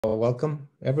Welcome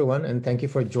everyone, and thank you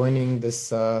for joining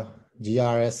this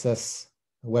GRSS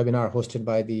webinar hosted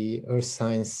by the Earth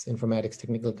Science Informatics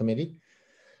Technical Committee.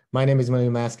 My name is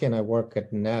Masek, and I work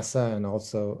at NASA and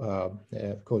also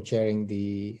co-chairing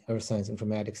the Earth Science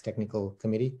Informatics Technical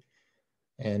Committee.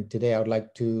 And today I would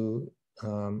like to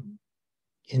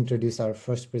introduce our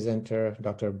first presenter,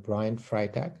 Dr. Brian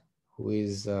Freitag, who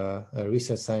is a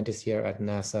research scientist here at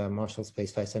NASA Marshall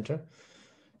Space Flight Center.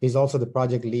 He's also the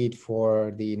project lead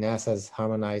for the NASA's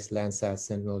Harmonized Landsat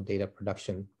Sentinel data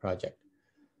production project.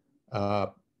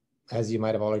 As you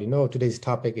might have already know, today's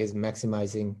topic is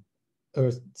maximizing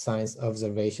Earth science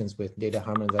observations with data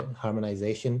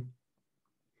harmonization,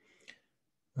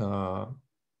 with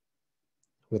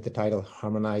the title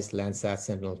Harmonized Landsat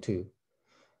Sentinel-2.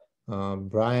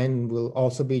 Brian will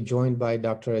also be joined by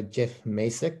Dr. Jeff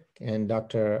Masek and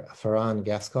Dr. Ferran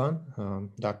Gascon.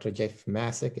 Dr. Jeff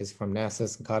Masek is from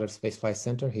NASA's Goddard Space Flight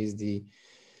Center. He's the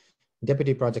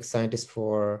Deputy Project Scientist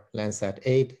for Landsat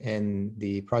 8 and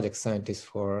the Project Scientist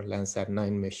for Landsat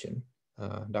 9 mission.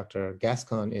 Dr.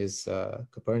 Gascon is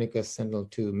Copernicus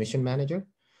Sentinel-2 Mission Manager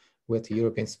with the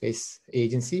European Space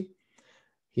Agency.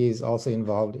 He is also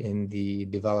involved in the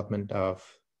development of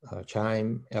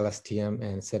CHIME, LSTM,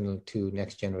 and Sentinel-2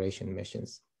 next generation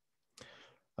missions.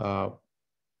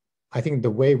 I think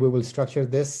the way we will structure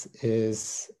this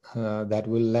is that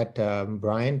we'll let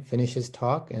Brian finish his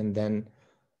talk, and then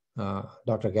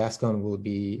Dr. Gascon will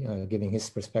be giving his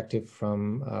perspective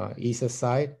from ESA's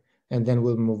side, and then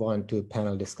we'll move on to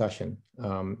panel discussion.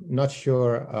 Not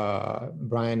sure,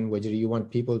 Brian, whether you want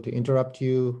people to interrupt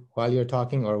you while you're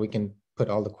talking, or we can put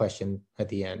all the questions at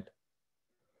the end.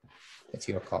 It's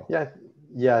your call.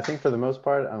 Yeah. I think for the most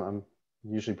part, I'm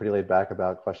usually pretty laid back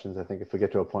about questions. I think if we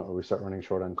get to a point where we start running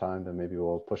short on time, then maybe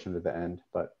we'll push them to the end.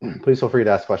 But please feel free to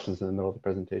ask questions in the middle of the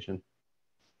presentation.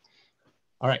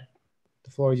 All right,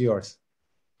 the floor is yours.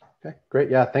 Okay, great.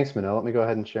 Yeah, thanks, Manil. Let me go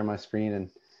ahead and share my screen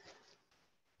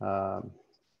and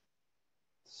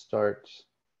start.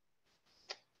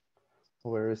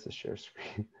 Where is the share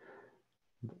screen?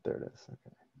 There it is.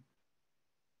 Okay.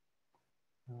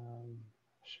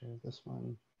 Share this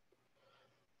one.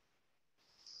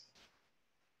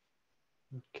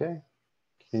 Okay.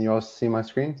 Can you all see my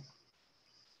screen?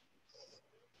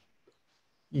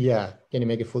 Yeah. Can you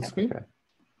make it full screen? Okay.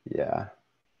 Yeah.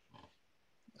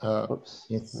 Oops.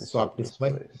 Swap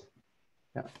display.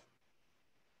 Yeah.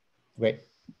 Great.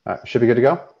 Should be good to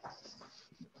go?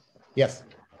 Yes.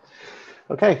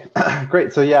 Okay,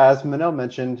 great. So yeah, as Manil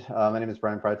mentioned, my name is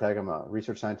Brian Freitag. I'm a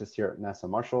research scientist here at NASA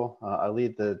Marshall. I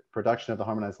lead the production of the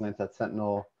Harmonized Landsat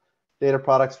Sentinel data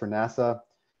products for NASA.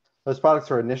 Those products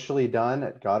were initially done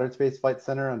at Goddard Space Flight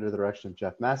Center under the direction of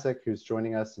Jeff Masek, who's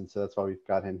joining us. And so that's why we've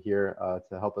got him here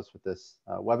to help us with this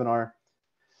webinar.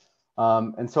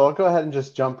 And so I'll go ahead and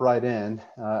just jump right in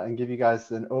and give you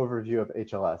guys an overview of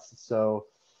HLS. So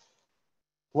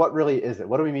what really is it?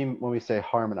 What do we mean when we say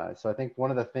harmonize? So I think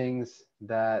one of the things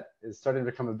that is starting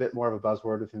to become a bit more of a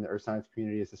buzzword within the earth science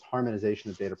community is this harmonization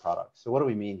of data products. So what do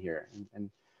we mean here? And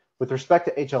with respect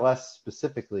to HLS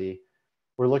specifically,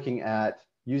 we're looking at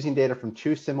using data from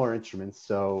two similar instruments.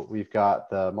 So we've got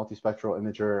the multispectral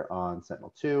imager on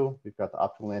Sentinel-2, we've got the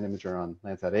optical land imager on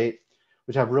Landsat 8,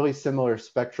 which have really similar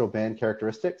spectral band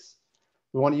characteristics.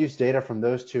 We want to use data from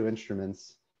those two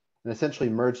instruments and essentially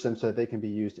merge them so that they can be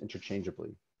used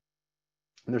interchangeably.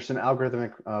 And there's some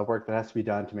algorithmic work that has to be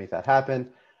done to make that happen.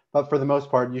 But for the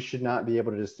most part, you should not be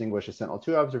able to distinguish a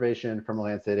Sentinel-2 observation from a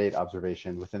Landsat 8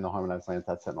 observation within the Harmonized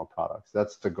Landsat Sentinel products.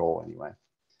 That's the goal anyway.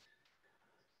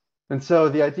 And so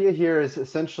the idea here is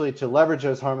essentially to leverage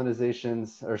those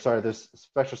harmonizations, or sorry, those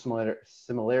spectral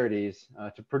similarities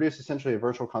to produce essentially a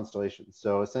virtual constellation.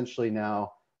 So essentially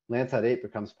now Landsat 8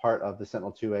 becomes part of the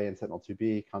Sentinel-2A and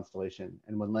Sentinel-2B constellation.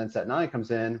 And when Landsat 9 comes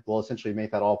in, we'll essentially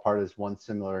make that all part as one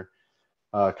similar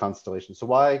constellation. So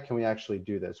why can we actually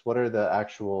do this? What are the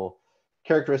actual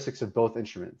characteristics of both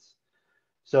instruments?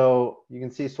 So you can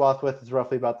see swath width is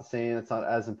roughly about the same. It's not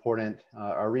as important.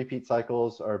 Our repeat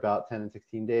cycles are about 10 and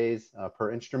 16 days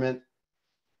per instrument.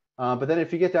 But then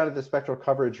if you get down to the spectral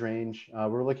coverage range,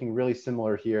 we're looking really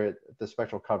similar here at the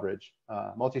spectral coverage.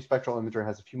 Multispectral imager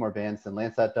has a few more bands than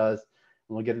Landsat does,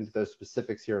 and we'll get into those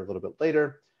specifics here a little bit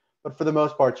later. But for the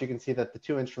most part, you can see that the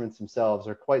two instruments themselves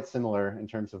are quite similar in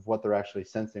terms of what they're actually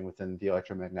sensing within the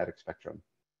electromagnetic spectrum.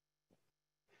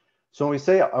 So when we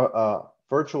say a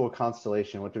virtual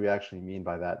constellation, what do we actually mean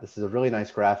by that? This is a really nice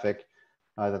graphic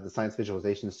that the Science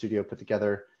Visualization Studio put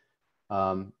together.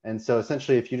 And so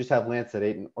essentially, if you just have Landsat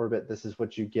 8 in orbit, this is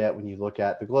what you get when you look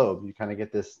at the globe. You kind of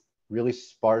get this really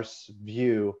sparse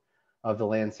view of the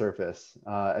land surface.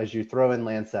 As you throw in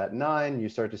Landsat 9, you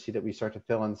start to see that we start to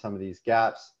fill in some of these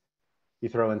gaps. You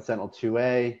throw in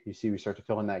Sentinel-2A, you see we start to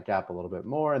fill in that gap a little bit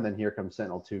more, and then here comes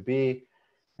Sentinel-2B.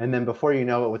 And then before you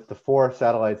know it, with the 4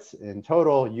 satellites in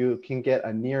total, you can get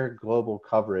a near global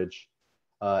coverage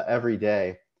every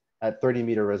day at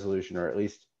 30-meter resolution, or at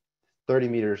least 30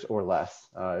 meters or less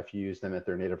if you use them at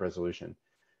their native resolution.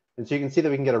 And so you can see that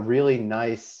we can get a really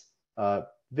nice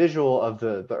visual of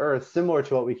the Earth, similar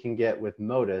to what we can get with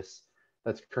MODIS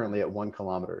that's currently at 1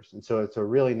 kilometer. And so it's a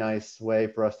really nice way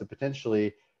for us to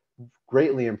potentially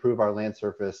greatly improve our land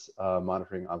surface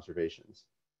monitoring observations.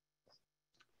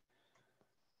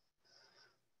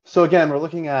 So again, we're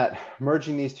looking at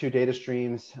merging these 2 data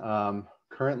streams.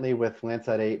 Currently with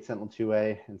Landsat 8,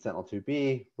 Sentinel-2A, and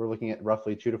Sentinel-2B, we're looking at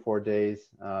roughly 2 to 4 days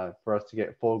for us to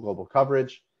get full global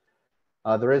coverage.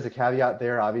 There is a caveat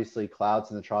there. Obviously, clouds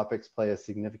in the tropics play a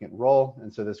significant role.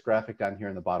 And so this graphic down here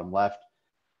in the bottom left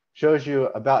shows you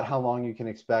about how long you can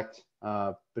expect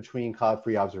between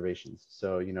cloud-free observations.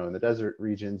 So, you know, in the desert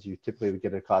regions, you typically would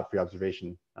get a cloud-free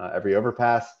observation every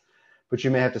overpass, but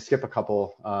you may have to skip a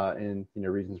couple in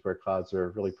regions where clouds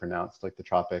are really pronounced, like the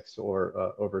tropics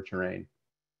or over terrain.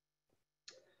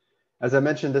 As I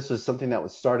mentioned, this was something that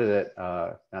was started at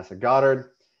NASA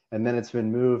Goddard, and then it's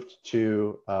been moved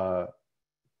to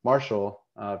Marshall,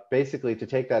 basically to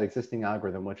take that existing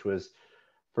algorithm, which was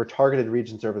for targeted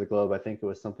regions over the globe. I think it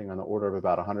was something on the order of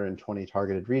about 120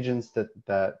 targeted regions that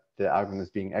the algorithm is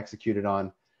being executed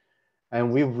on.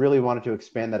 And we really wanted to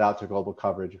expand that out to global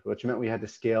coverage, which meant we had to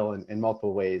scale in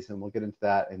multiple ways. And we'll get into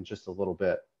that in just a little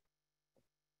bit.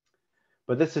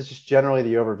 But this is just generally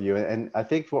the overview. And I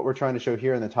think what we're trying to show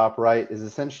here in the top right is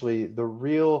essentially the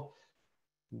real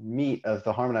meat of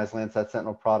the Harmonized Landsat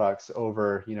Sentinel products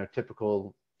over,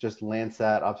 typical just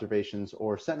Landsat observations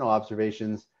or Sentinel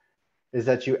observations, is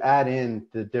that you add in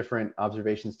the different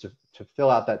observations to fill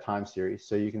out that time series.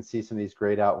 So you can see some of these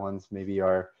grayed out ones maybe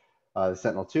are the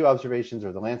Sentinel-2 observations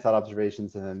or the Landsat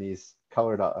observations, and then these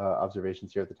colored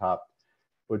observations here at the top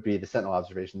would be the Sentinel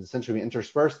observations. Essentially, we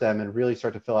intersperse them and really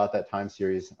start to fill out that time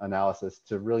series analysis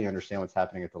to really understand what's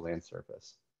happening at the land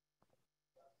surface.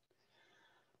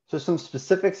 So some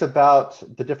specifics about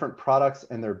the different products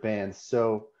and their bands.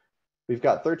 So we've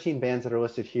got 13 bands that are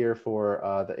listed here for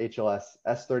the HLS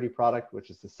S30 product, which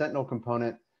is the Sentinel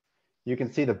component. You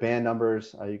can see the band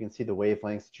numbers. You can see the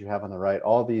wavelengths that you have on the right.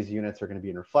 All these units are going to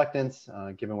be in reflectance,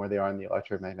 given where they are in the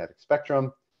electromagnetic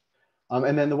spectrum.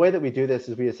 And then the way that we do this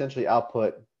is we essentially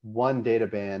output 1 data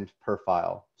band per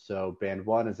file. So band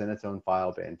 1 is in its own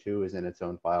file, band 2 is in its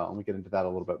own file, and we get into that a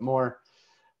little bit more.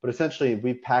 But essentially,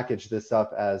 we package this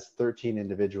up as 13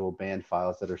 individual band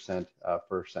files that are sent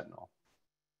for Sentinel.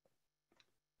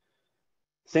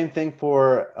 Same thing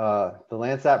for the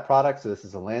Landsat product. So this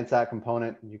is a Landsat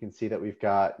component. You can see that we've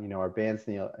got our bands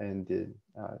through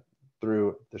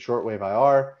the shortwave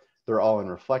IR. They're all in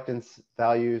reflectance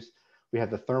values. We have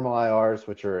the thermal IRs,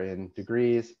 which are in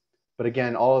degrees. But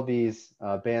again, all of these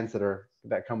bands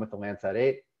that come with the Landsat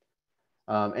 8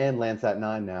 and Landsat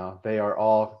 9 now, they are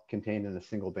all contained in a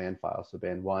single band file. So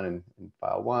band 1 in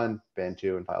file 1, band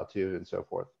 2 in file 2, and so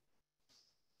forth.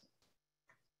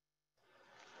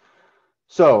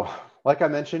 So, like I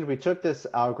mentioned, we took this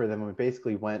algorithm and we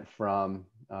basically went from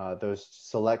those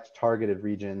select targeted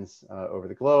regions over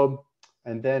the globe,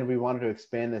 and then we wanted to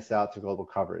expand this out to global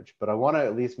coverage. But I want to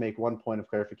at least make one point of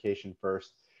clarification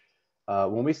first.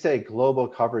 When we say global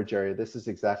coverage area, this is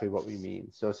exactly what we mean.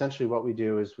 So essentially what we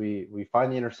do is we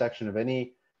find the intersection of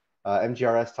any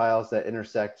MGRS tiles that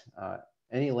intersect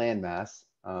any landmass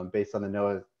based on the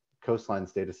NOAA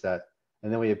coastlines data set,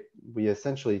 and then we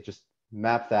essentially just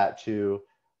map that to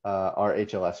our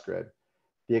HLS grid.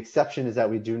 The exception is that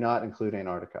we do not include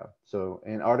Antarctica. So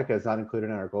Antarctica is not included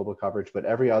in our global coverage, but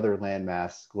every other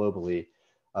landmass globally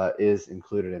is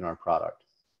included in our product.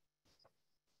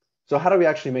 So how do we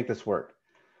actually make this work?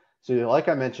 So like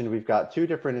I mentioned, we've got 2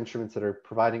 different instruments that are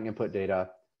providing input data.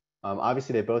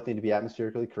 Obviously, they both need to be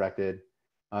atmospherically corrected.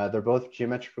 They're both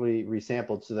geometrically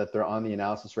resampled so that they're on the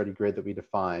analysis-ready grid that we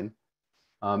define.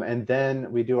 And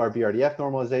then we do our BRDF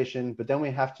normalization, but then we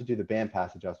have to do the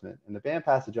bandpass adjustment. And the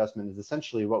bandpass adjustment is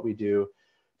essentially what we do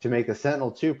to make the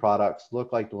Sentinel-2 products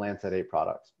look like the Landsat 8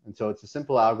 products. And so it's a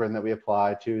simple algorithm that we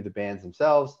apply to the bands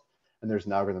themselves, and there's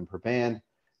an algorithm per band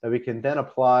that we can then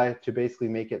apply to basically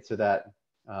make it so that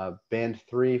band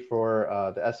 3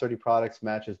 for the S30 products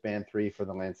matches band 3 for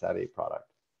the Landsat 8 product,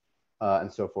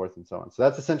 and so forth and so on. So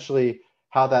that's essentially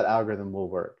how that algorithm will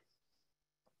work.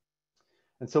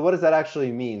 And so what does that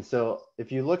actually mean? So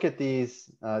if you look at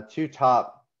these 2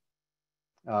 top,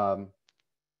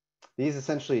 these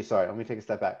essentially, sorry, let me take a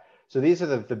step back. So these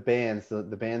are the bands, the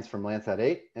bands from Landsat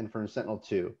 8 and from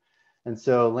Sentinel-2. And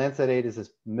so Landsat 8 is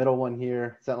this middle one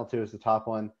here, Sentinel-2 is the top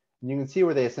one. And you can see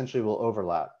where they essentially will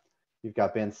overlap. You've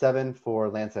got band 7 for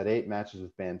Landsat 8 matches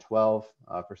with band 12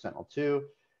 for Sentinel-2,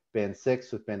 band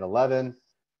 6 with band 11,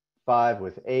 5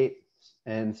 with 8,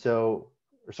 and so,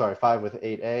 or sorry, 5 with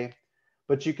 8A.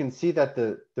 But you can see that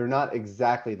they're not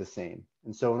exactly the same.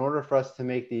 And so in order for us to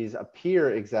make these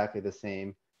appear exactly the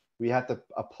same, we have to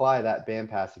apply that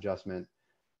bandpass adjustment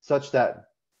such that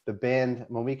the band,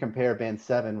 when we compare band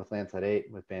 7 with Landsat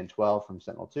 8 with band 12 from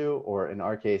Sentinel-2, or in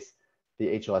our case,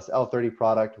 the HLS-L30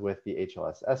 product with the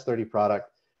HLS-S30 product,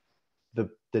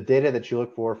 the data that you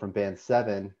look for from band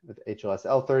 7 with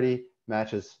HLS-L30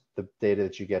 matches the data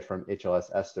that you get from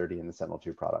HLS-S30 in the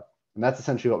Sentinel-2 product. And that's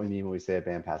essentially what we mean when we say a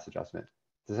bandpass adjustment.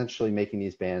 It's essentially making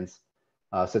these bands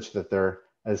such that they're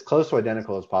as close to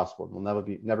identical as possible.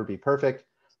 They'll never be perfect,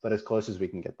 but as close as we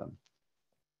can get them.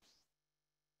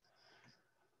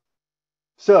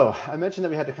 So I mentioned that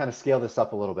we had to kind of scale this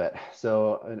up a little bit.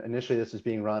 So initially this was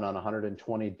being run on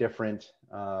 120 different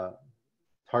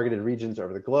targeted regions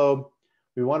over the globe.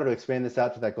 We wanted to expand this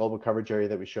out to that global coverage area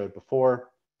that we showed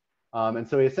before. And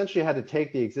so we essentially had to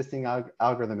take the existing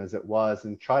algorithm as it was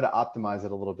and try to optimize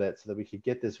it a little bit so that we could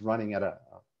get this running at a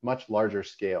much larger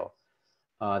scale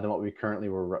than what we currently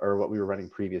were, or what we were running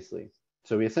previously.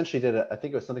 So we essentially did, I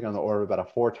think it was something on the order of about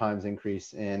a 4 times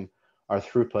increase in our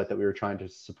throughput that we were trying to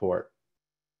support.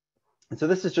 And so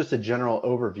this is just a general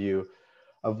overview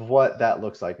of what that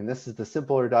looks like. And this is the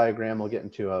simpler diagram. We'll get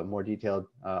into a more detailed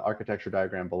architecture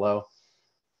diagram below.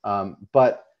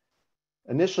 But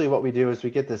initially what we do is we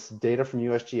get this data from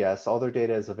USGS. All their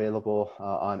data is available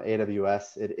on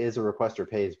AWS. It is a requester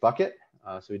pays bucket.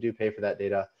 So we do pay for that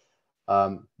data.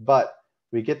 But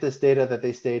we get this data that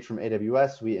they stage from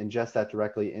AWS. We ingest that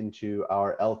directly into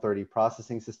our L30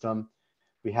 processing system.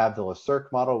 We have the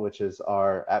LaCirque model, which is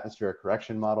our atmospheric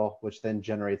correction model, which then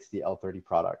generates the L30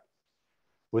 product.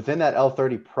 Within that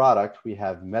L30 product, we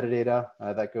have metadata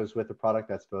that goes with the product.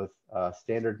 That's both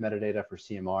standard metadata for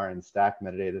CMR and stack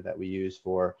metadata that we use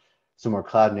for some more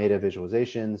cloud native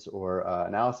visualizations or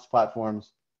analysis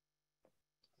platforms.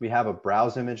 We have a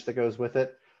browse image that goes with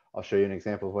it. I'll show you an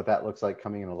example of what that looks like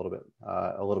coming in a little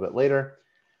bit later.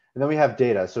 And then we have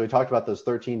data. So we talked about those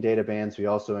 13 data bands. We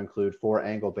also include 4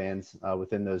 angle bands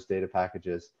within those data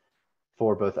packages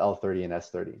for both L30 and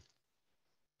S30.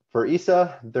 For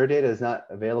ESA, their data is not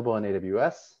available in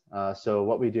AWS. So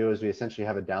what we do is we essentially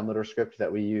have a downloader script that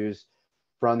we use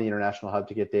from the International Hub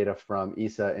to get data from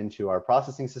ESA into our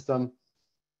processing system.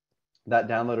 That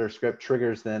downloader script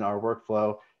triggers then our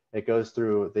workflow. It goes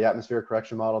through the atmospheric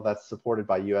correction model that's supported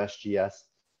by USGS,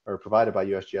 or provided by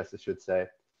USGS, I should say.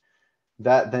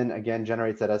 That then again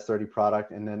generates that S30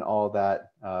 product, and then all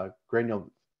that granule,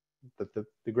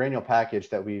 the granule package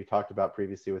that we talked about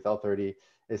previously with L30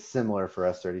 is similar for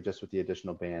S30, just with the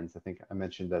additional bands. I think I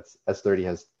mentioned that S30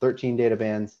 has 13 data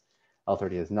bands,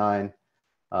 L30 has 9.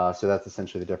 So that's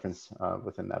essentially the difference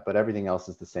within that, but everything else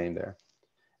is the same there.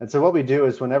 And so what we do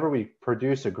is whenever we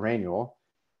produce a granule,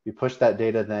 we push that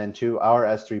data then to our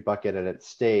S3 bucket and it's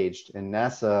staged, and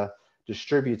NASA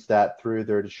distributes that through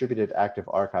their distributed active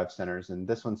archive centers. And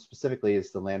this one specifically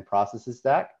is the land processes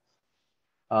stack.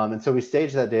 And so we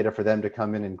stage that data for them to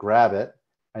come in and grab it,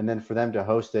 and then for them to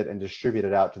host it and distribute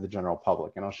it out to the general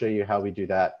public. And I'll show you how we do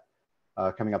that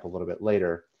coming up a little bit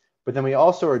later. But then we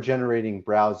also are generating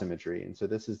browse imagery. And so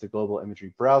this is the Global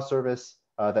Imagery Browse Service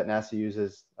that NASA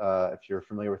uses. If you're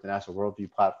familiar with the NASA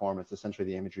Worldview platform, it's essentially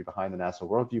the imagery behind the NASA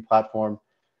Worldview platform.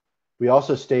 We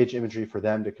also stage imagery for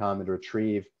them to come and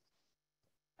retrieve.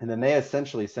 And then they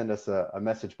essentially send us a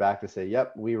message back to say,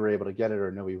 yep, we were able to get it,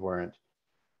 or no, we weren't.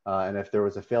 And if there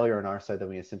was a failure on our side, then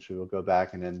we essentially will go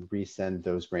back and then resend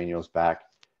those granules back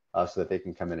so that they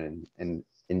can come in and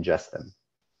ingest them.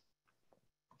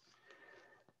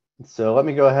 So let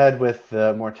me go ahead with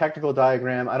the more technical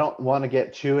diagram. I don't want to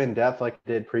get too in depth like I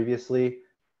did previously,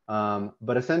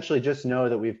 but essentially just know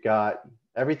that we've got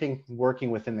everything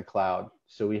working within the cloud.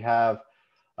 So we have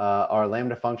our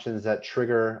Lambda functions that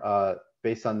trigger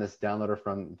based on this downloader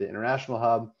from the International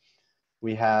Hub.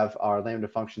 We have our Lambda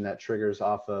function that triggers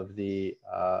off of the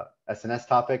SNS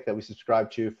topic that we subscribe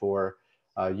to for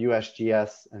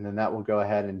USGS, and then that will go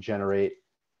ahead and generate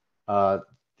the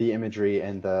imagery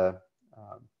and the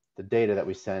data that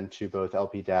we send to both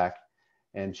LPDAC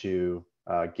and to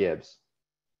Gibbs.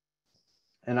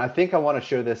 And I think I want to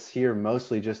show this here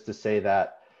mostly just to say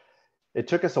that it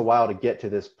took us a while to get to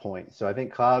this point. So I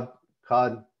think cloud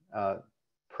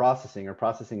processing or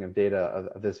processing of data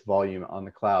of this volume on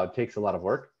the cloud takes a lot of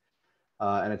work.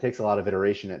 and it takes a lot of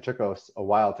iteration. It took us a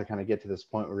while to kind of get to this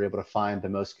point where we're able to find the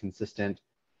most consistent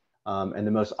and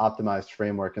the most optimized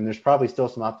framework. And there's probably still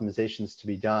some optimizations to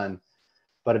be done,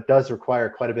 but it does require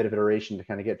quite a bit of iteration to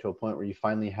kind of get to a point where you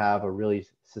finally have a really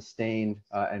sustained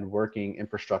and working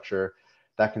infrastructure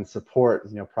that can support,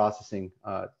 processing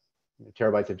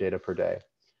terabytes of data per day.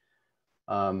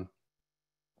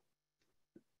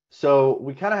 So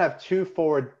we kind of have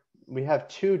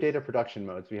two data production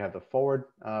modes. We have the forward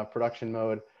production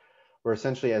mode, where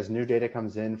essentially as new data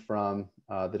comes in from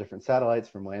the different satellites,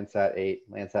 from Landsat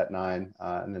 8, Landsat 9,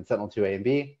 and then Sentinel-2 A and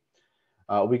B,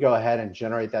 we go ahead and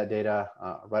generate that data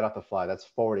right off the fly. That's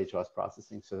forward HLS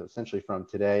processing, so essentially from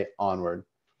today onward.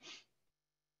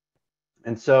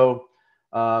 And so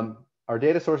our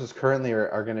data sources currently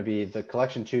are going to be the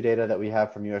collection 2 data that we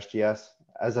have from USGS.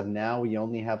 As of now, we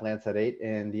only have Landsat 8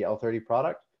 in the L30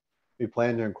 product. We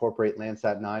plan to incorporate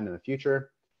Landsat 9 in the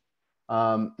future.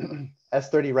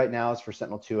 S30 right now is for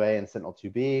Sentinel-2A and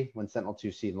Sentinel-2B. When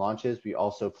Sentinel-2C launches, we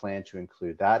also plan to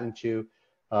include that into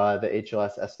the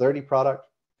HLS S30 product.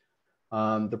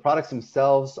 The products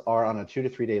themselves are on a 2 to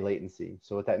 3 day latency.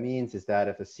 So what that means is that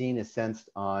if a scene is sensed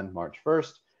on March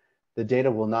 1st, the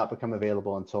data will not become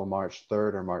available until March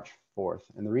 3rd or March 4th.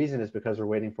 And the reason is because we're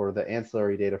waiting for the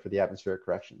ancillary data for the atmospheric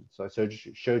correction. So I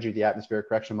showed you the atmospheric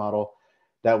correction model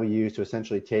that we use to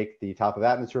essentially take the top of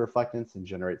atmosphere reflectance and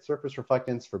generate surface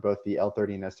reflectance for both the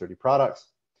L30 and S30 products.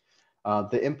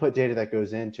 The input data that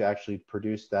goes in to actually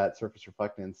produce that surface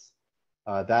reflectance,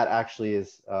 that actually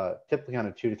is typically on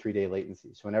a 2 to 3 day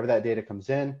latency. So whenever that data comes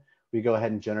in, we go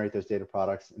ahead and generate those data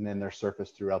products, and then they're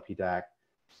surfaced through LPDAC,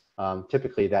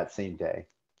 typically that same day.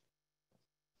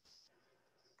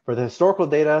 For the historical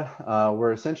data,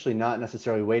 we're essentially not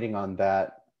necessarily waiting on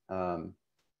that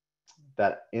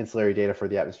ancillary data for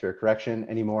the atmospheric correction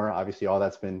anymore. Obviously, all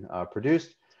that's been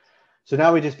produced. So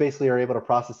now we just basically are able to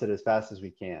process it as fast as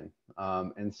we can.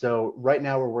 And so right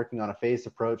now we're working on a phased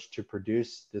approach to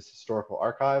produce this historical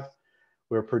archive.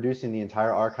 We're producing the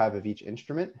entire archive of each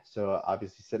instrument. So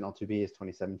obviously Sentinel-2B is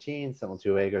 2017,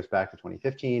 Sentinel-2A goes back to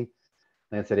 2015,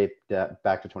 Landsat 8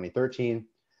 back to 2013.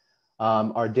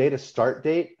 Our data start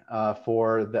date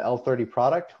for the L30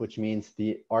 product, which means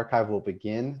the archive will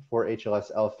begin for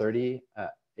HLS L30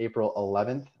 April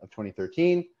 11th of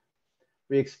 2013.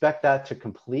 We expect that to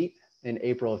complete in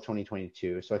April of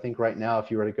 2022. So I think right now,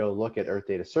 if you were to go look at Earth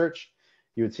Data Search,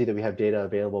 you would see that we have data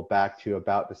available back to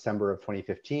about December of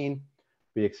 2015.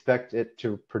 We expect it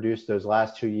to produce those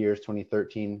last 2 years,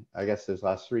 2013, I guess those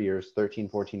last 3 years, 13,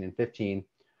 14, and 15,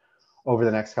 over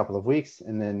the next couple of weeks,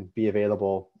 and then be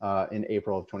available in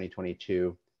April of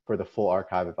 2022 for the full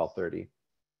archive of L30.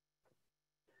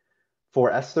 For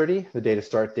S30, the data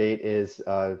start date is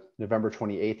November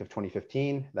 28th of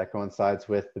 2015. That coincides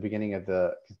with the beginning of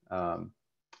the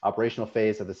operational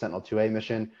phase of the Sentinel-2A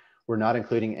mission. We're not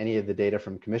including any of the data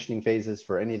from commissioning phases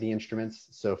for any of the instruments.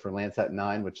 So for Landsat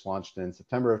 9, which launched in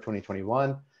September of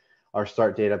 2021, our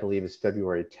start date, I believe, is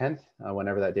February 10th,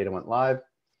 whenever that data went live.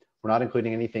 We're not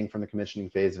including anything from the commissioning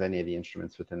phase of any of the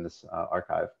instruments within this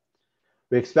archive.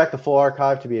 We expect the full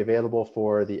archive to be available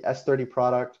for the S30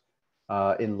 product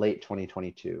in late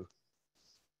 2022.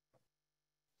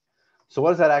 So what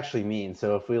does that actually mean?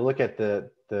 So if we look at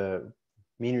the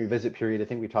mean revisit period, I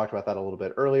think we talked about that a little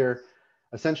bit earlier.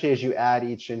 Essentially, as you add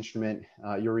each instrument,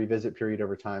 your revisit period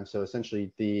over time, so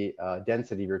essentially the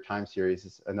density of your time series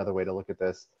is another way to look at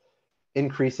this,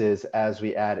 increases as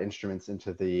we add instruments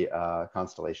into the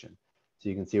constellation. So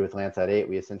you can see with Landsat 8,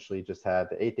 we essentially just had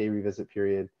the 8-day revisit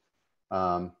period,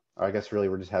 or I guess really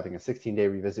we're just having a 16-day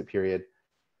revisit period.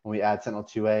 When we add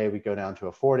Sentinel-2A, we go down to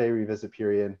a 4-day revisit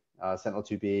period,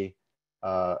 Sentinel-2B,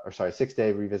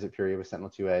 6-day revisit period with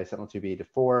Sentinel-2A, Sentinel-2B to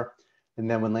 4. And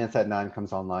then when Landsat 9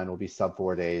 comes online, we'll be sub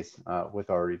 4 days with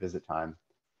our revisit time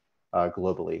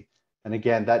globally. And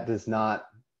again, that does not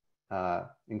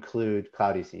include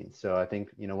cloudy scenes. So I think,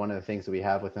 one of the things that we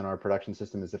have within our production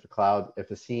system is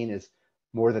if a scene is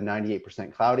more than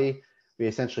 98% cloudy, we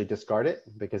essentially discard it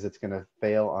because it's going to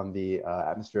fail on the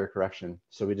atmospheric correction.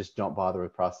 So we just don't bother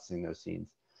with processing those scenes.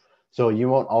 So you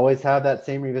won't always have that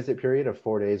same revisit period of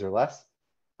 4 days or less,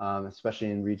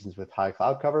 especially in regions with high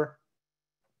cloud cover.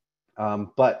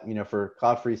 But for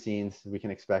cloud-free scenes, we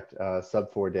can expect a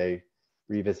sub 4-day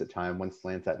revisit time once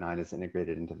Landsat 9 is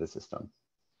integrated into the system.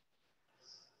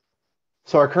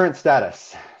 So our current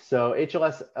status. So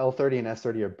HLS L30 and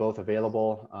S30 are both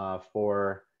available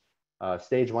for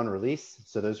stage 1 release.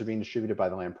 So those are being distributed by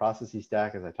the Land Processing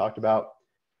Stack, as I talked about.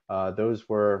 Those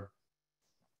were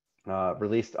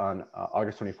released on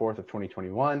August 24th of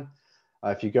 2021.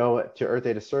 If you go to Earth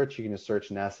Data Search, you can just search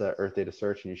NASA Earth Data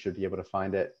Search, and you should be able to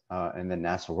find it, and then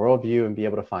NASA Worldview, and be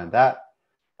able to find that.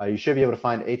 You should be able to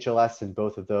find HLS in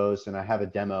both of those, and I have a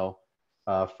demo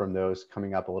from those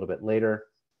coming up a little bit later.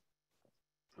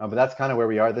 But that's kind of where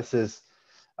we are. This is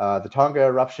the Tonga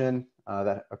eruption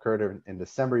that occurred in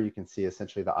December. You can see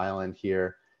essentially the island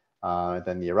here.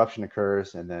 Then the eruption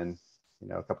occurs, and then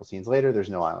a couple scenes later,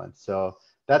 there's no island. So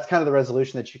that's kind of the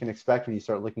resolution that you can expect when you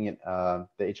start looking at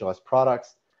the HLS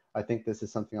products. I think this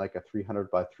is something like a 300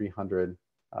 by 300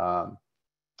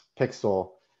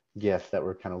 pixel GIF that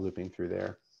we're kind of looping through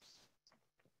there.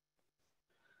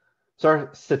 So our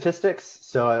statistics,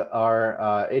 so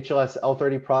our HLS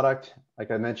L30 product,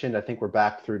 like I mentioned, I think we're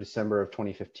back through December of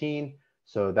 2015.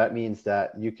 So that means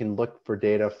that you can look for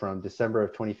data from December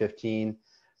of 2015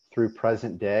 through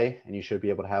present day, and you should be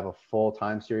able to have a full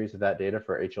time series of that data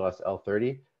for HLS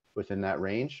L30 within that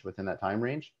range, within that time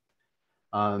range.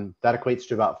 That equates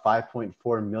to about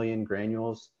 5.4 million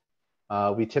granules.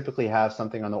 We typically have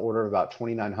something on the order of about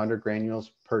 2,900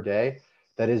 granules per day.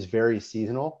 That is very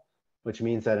seasonal, which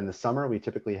means that in the summer, we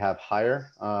typically have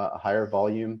a higher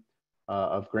volume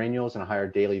of granules and a higher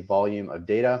daily volume of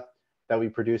data that we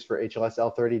produce for HLS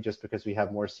L30, just because we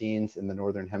have more scenes in the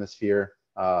Northern Hemisphere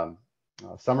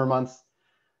summer months.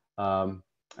 And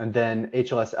then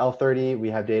HLS L30, we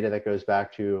have data that goes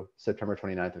back to September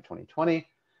 29th of 2020.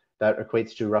 That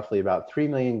equates to roughly about 3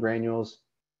 million granules.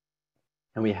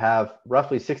 And we have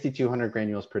roughly 6,200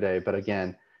 granules per day. But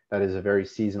again, that is a very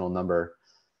seasonal number.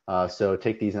 So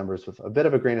take these numbers with a bit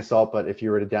of a grain of salt. But if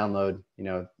you were to download,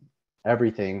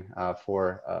 everything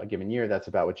for a given year, that's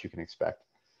about what you can expect.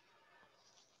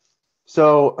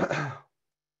 So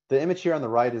the image here on the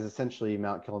right is essentially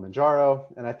Mount Kilimanjaro.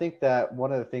 And I think that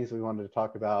one of the things we wanted to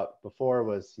talk about before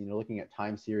was, looking at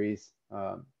time series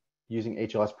using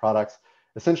HLS products.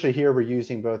 Essentially here, we're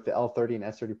using both the L30 and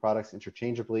S30 products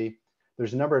interchangeably.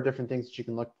 There's a number of different things that you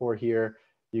can look for here.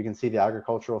 You can see the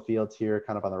agricultural fields here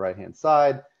kind of on the right-hand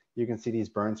side. You can see these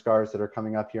burn scars that are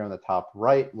coming up here on the top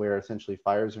right, where essentially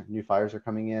new fires are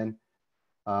coming in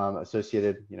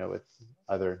associated with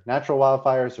either natural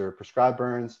wildfires or prescribed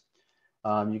burns.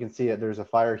 You can see that there's a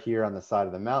fire here on the side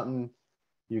of the mountain.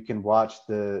 You can watch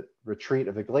the retreat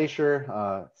of the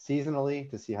glacier seasonally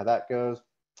to see how that goes.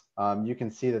 You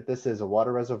can see that this is a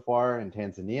water reservoir in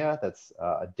Tanzania. That's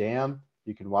a dam.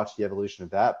 You can watch the evolution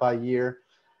of that by year.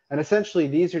 And essentially,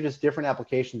 these are just different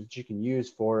applications that you can use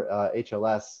for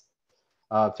HLS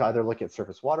to either look at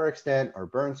surface water extent or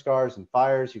burn scars and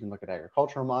fires. You can look at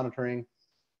agricultural monitoring.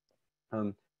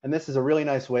 And this is a really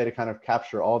nice way to kind of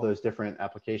capture all those different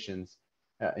applications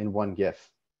in one GIF.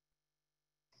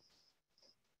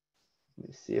 Let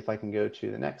me see if I can go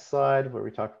to the next slide where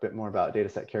we talk a bit more about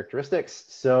dataset characteristics.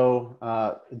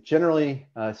 So generally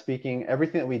speaking,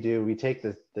 everything that we do, we take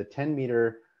the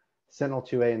 10-meter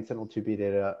Sentinel-2A and Sentinel-2B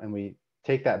data, and we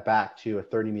take that back to a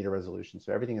 30-meter resolution.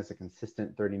 So everything is a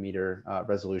consistent 30-meter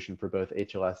resolution for both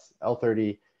HLS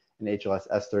L30 and HLS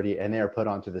S30, and they are put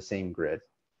onto the same grid.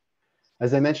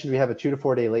 As I mentioned, we have a 2 to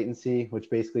 4 day latency, which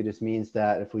basically just means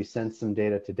that if we send some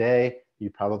data today, you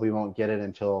probably won't get it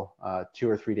until 2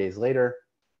 or 3 days later.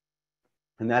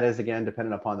 And that is, again,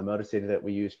 dependent upon the MODIS data that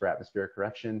we use for atmospheric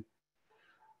correction.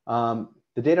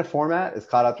 The data format is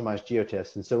cloud-optimized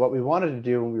GeoTIFFs. And so what we wanted to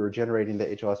do when we were generating the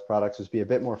HLS products was be a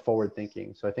bit more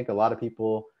forward-thinking. So I think a lot of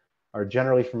people are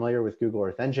generally familiar with Google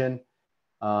Earth Engine.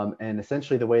 And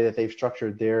essentially the way that they've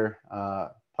structured their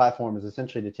platform is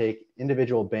essentially to take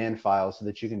individual band files so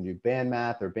that you can do band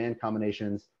math or band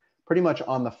combinations pretty much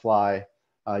on the fly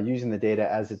using the data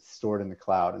as it's stored in the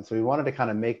cloud. And so we wanted to kind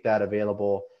of make that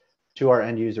available to our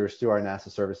end users through our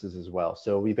NASA services as well.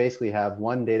 So we basically have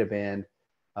one data band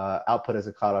output as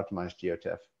a cloud-optimized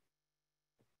GeoTIFF.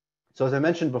 So as I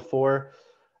mentioned before,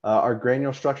 our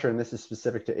granular structure, and this is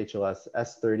specific to HLS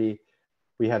S30,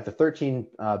 we have the 13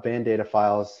 band data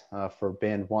files for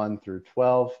band 1 through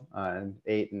 12 and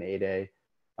 8 and 8A.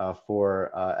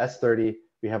 For S30,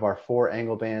 we have our 4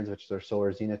 angle bands, which are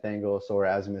solar zenith angle, solar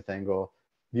azimuth angle,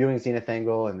 viewing zenith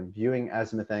angle, and viewing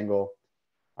azimuth angle.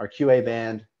 Our QA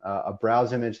band, a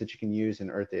browse image that you can use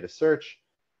in Earth Data Search,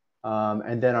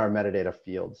 and then our metadata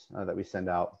fields that we send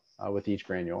out with each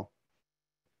granule.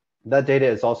 That data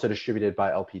is also distributed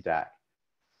by LPDAC.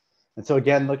 And so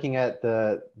again, looking at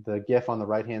the GIF on the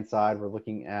right-hand side, we're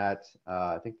looking at,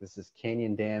 I think this is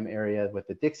Canyon Dam area with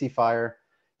the Dixie fire.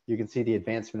 You can see the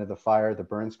advancement of the fire, the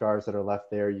burn scars that are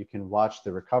left there. You can watch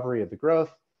the recovery of the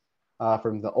growth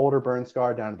from the older burn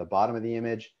scar down to the bottom of the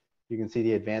image. You can see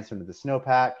the advancement of the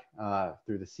snowpack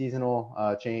through the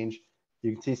seasonal change.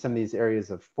 You can see some of these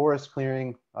areas of forest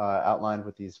clearing outlined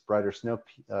with these brighter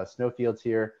snow fields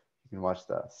here. You You can watch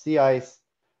the sea ice,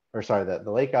 or sorry,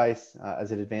 the lake ice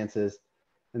as it advances.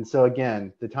 And so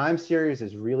again, the time series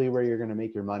is really where you're going to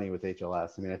make your money with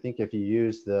HLS. I mean, I think if you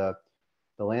use the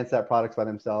Landsat products by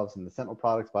themselves and the Sentinel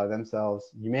products by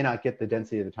themselves, you may not get the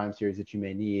density of the time series that you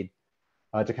may need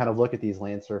to kind of look at these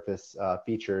land surface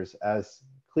features as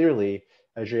clearly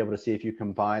as you're able to see if you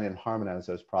combine and harmonize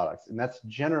those products. And that's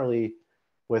generally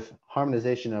with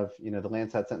harmonization of the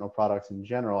Landsat Sentinel products in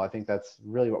general. I think that's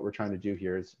really what we're trying to do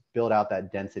here is build out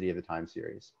that density of the time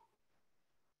series.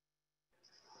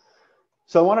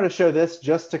 So I wanted to show this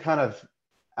just to kind of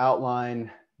outline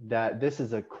that this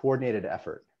is a coordinated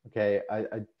effort. Okay,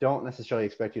 I don't necessarily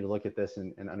expect you to look at this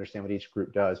and understand what each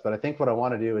group does, but I think what I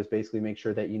want to do is basically make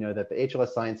sure that you know that the HLS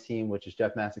science team, which is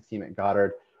Jeff Masek's team at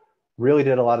Goddard, really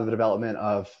did a lot of the development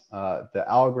of the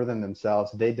algorithm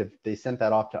themselves. They sent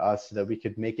that off to us so that we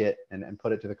could make it and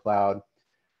put it to the cloud,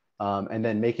 and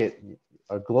then make it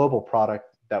a global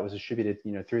product that was distributed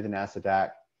through the NASA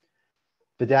DAC.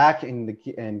 The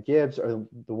DAC and Gibbs are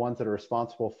the ones that are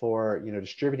responsible for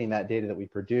distributing that data that we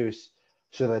produce,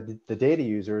 so that the data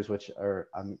users, which are,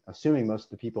 I'm assuming most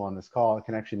of the people on this call,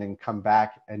 can actually then come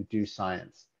back and do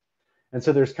science. And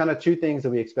so there's kind of two things that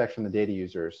we expect from the data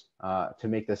users to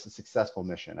make this a successful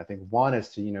mission. I think one is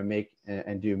to make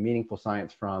and do meaningful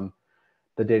science from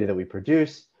the data that we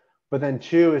produce, but then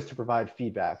two is to provide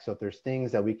feedback. So if there's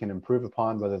things that we can improve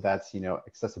upon, whether that's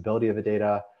accessibility of the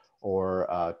data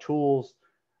or tools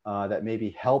that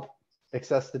maybe help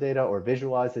access the data or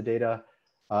visualize the data.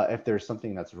 If there's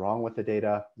something that's wrong with the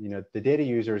data, the data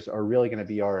users are really going to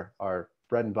be our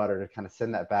bread and butter to kind of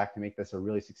send that back to make this a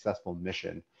really successful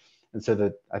mission. And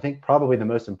so I think probably the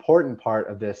most important part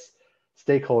of this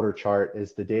stakeholder chart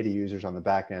is the data users on the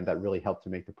back end that really help to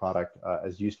make the product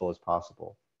as useful as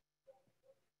possible.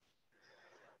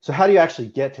 So how do you actually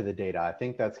get to the data? I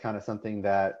think that's kind of something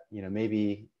that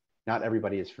maybe not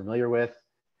everybody is familiar with.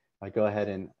 I go ahead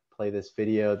and play this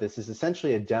video. This is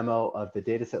essentially a demo of the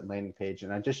dataset landing page,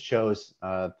 and I just chose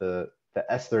the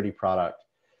S30 product.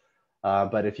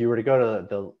 But if you were to go to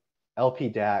the LP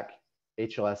DAC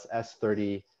HLS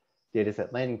S30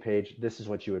 dataset landing page, this is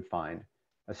what you would find.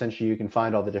 Essentially, you can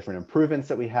find all the different improvements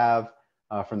that we have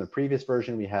from the previous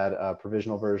version. We had a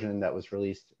provisional version that was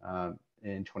released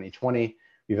in 2020.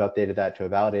 We've updated that to a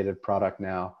validated product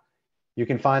now. You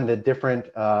can find the different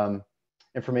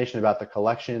information about the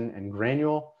collection and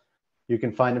granule. You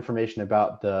can find information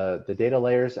about the data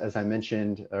layers, as I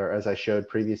mentioned, or as I showed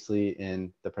previously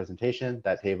in the presentation.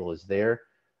 That table is there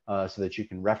so that you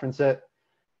can reference it.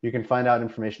 You can find out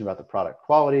information about the product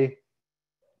quality.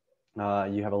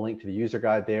 You have a link to the user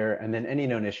guide there, and then any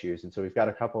known issues. And so we've got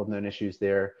a couple of known issues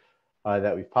there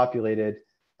that we've populated.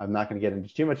 I'm not going to get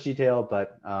into too much detail,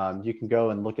 but you can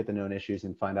go and look at the known issues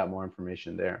and find out more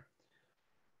information there.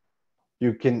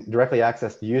 You can directly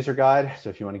access the user guide. So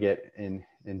if you want to get in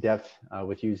depth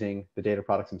with using the data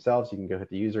products themselves, you can go hit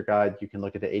the user guide. You can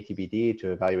look at the ATBD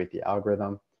to evaluate the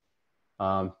algorithm.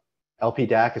 LP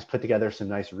DAC has put together some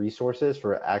nice resources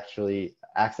for actually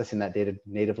accessing that data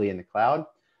natively in the cloud.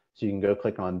 So you can go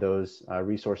click on those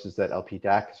resources that LP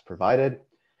DAC has provided.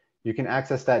 You can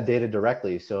access that data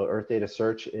directly. So Earth Data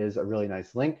Search is a really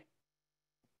nice link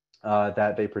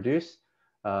that they produce.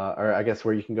 Or I guess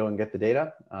where you can go and get the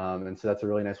data. And so that's a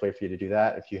really nice way for you to do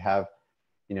that. If you have,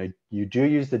 you do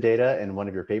use the data in one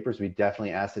of your papers, we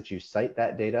definitely ask that you cite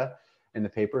that data in the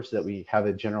paper so that we have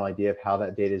a general idea of how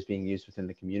that data is being used within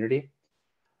the community.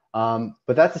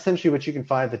 But that's essentially what you can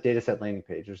find at the dataset landing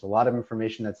page. There's a lot of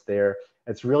information that's there.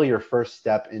 It's really your first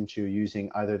step into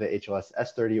using either the HLS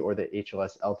S30 or the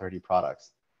HLS L30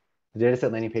 products. The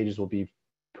dataset landing pages will be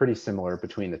pretty similar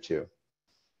between the two.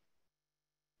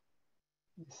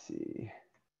 Let's see.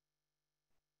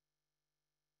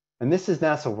 And this is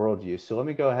NASA Worldview. So let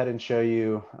me go ahead and show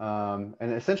you. And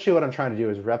essentially what I'm trying to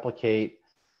do is replicate,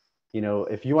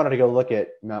 if you wanted to go look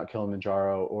at Mount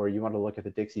Kilimanjaro or you want to look at the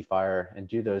Dixie Fire and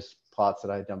do those plots that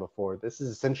I had done before, this is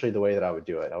essentially the way that I would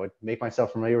do it. I would make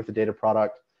myself familiar with the data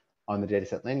product on the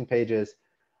dataset landing pages.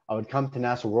 I would come to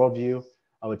NASA Worldview.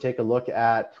 I would take a look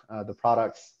at the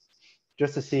products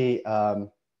just to see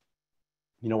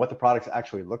what the products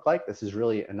actually look like. This is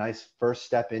really a nice first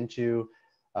step into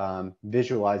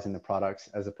visualizing the products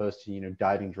as opposed to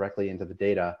diving directly into the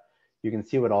data. You can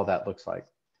see what all that looks like.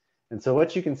 And so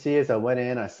what you can see is I went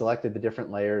in, I selected the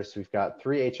different layers. We've got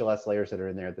 3 HLS layers that are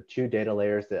in there, the 2 data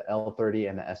layers, the L30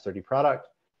 and the S30 product.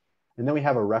 And then we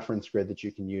have a reference grid that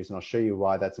you can use, and I'll show you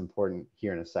why that's important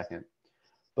here in a second.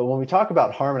 But when we talk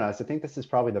about harmonized, I think this is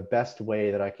probably the best way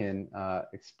that I can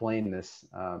explain this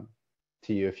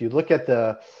to you. If you look at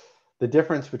the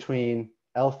difference between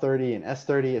L30 and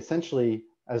S30, essentially,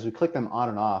 as we click them on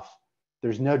and off,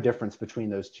 there's no difference between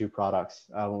those two products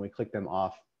when we click them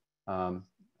off and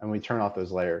we turn off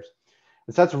those layers.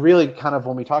 And so that's really kind of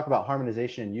when we talk about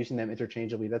harmonization and using them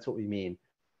interchangeably, that's what we mean.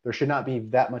 There should not be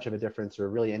that much of a difference or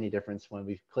really any difference when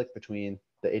we click between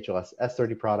the HLS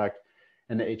S30 product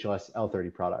and the HLS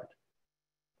L30 product.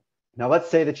 Now let's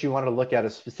say that you want to look at a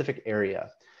specific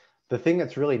area. The thing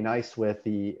that's really nice with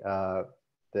the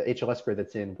HLS grid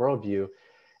that's in Worldview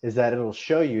is that it'll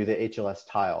show you the HLS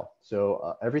tile.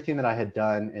 So everything that I had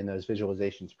done in those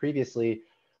visualizations previously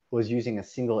was using a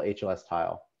single HLS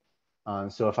tile.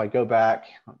 So if I go back,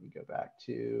 let me go back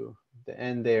to the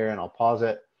end there and I'll pause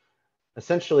it.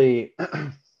 Essentially,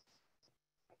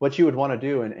 what you would want to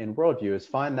do in Worldview is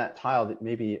find that tile that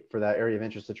maybe for that area of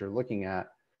interest that you're looking at,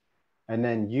 and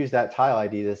then use that tile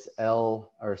ID, this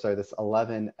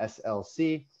 11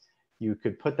 SLC. You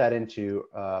could put that into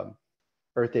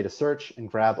Earth Data Search and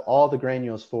grab all the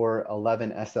granules for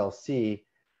 11 SLC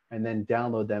and then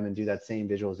download them and do that same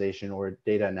visualization or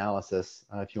data analysis.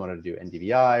 If you wanted to do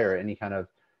NDVI or any kind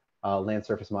of land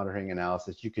surface monitoring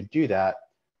analysis, you could do that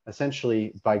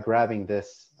essentially by grabbing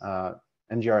this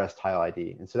NGRS tile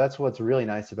ID. And so that's what's really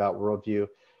nice about Worldview,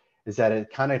 is that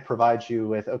it kind of provides you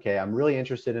with, okay, I'm really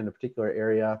interested in a particular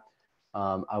area.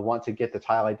 I want to get the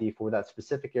tile ID for that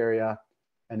specific area.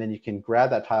 And then you can grab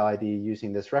that tile ID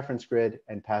using this reference grid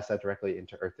and pass that directly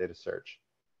into Earth Data Search.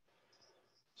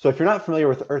 So if you're not familiar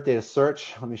with Earth Data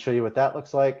Search, let me show you what that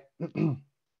looks like.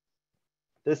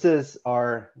 This is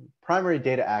our primary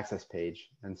data access page.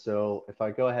 And so if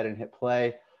I go ahead and hit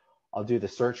play, I'll do the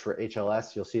search for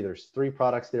HLS. You'll see there's 3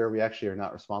 products there. We actually are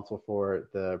not responsible for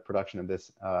the production of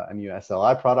this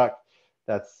MUSLI product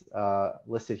that's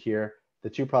listed here. The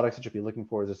 2 products that you'll be looking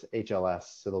for is this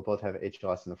HLS. So they'll both have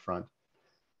HLS in the front.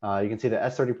 You can see the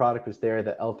S30 product was there,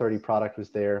 the L30 product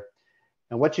was there.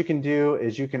 And what you can do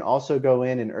is you can also go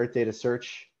in Earth Data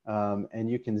Search and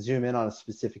you can zoom in on a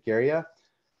specific area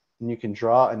and you can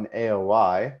draw an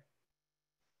AOI.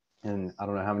 And I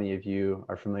don't know how many of you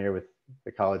are familiar with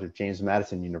the College of James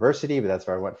Madison University, but that's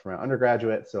where I went for my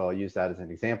undergraduate. So I'll use that as an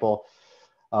example.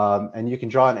 And you can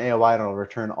draw an AOI and it'll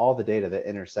return all the data that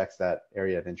intersects that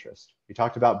area of interest. We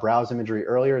talked about browse imagery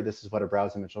earlier. This is what a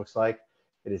browse image looks like.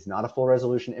 It is not a full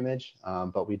resolution image,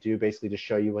 but we do basically just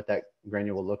show you what that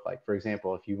granule will look like. For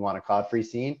example, if you want a cloud-free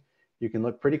scene, you can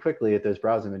look pretty quickly at those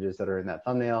browse images that are in that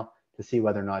thumbnail to see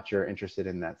whether or not you're interested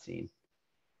in that scene.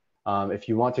 If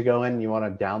you want to go in and you want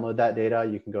to download that data,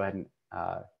 you can go ahead and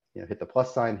hit the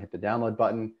plus sign, hit the download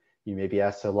button. You may be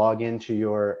asked to log into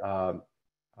your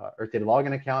Earth Data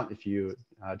login account. If you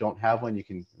don't have one, you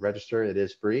can register. It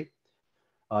is free.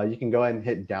 You can go ahead and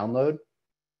hit download.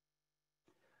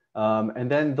 And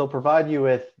then they'll provide you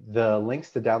with the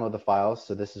links to download the files.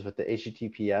 So this is with the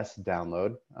HTTPS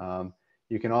download.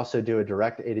 You can also do a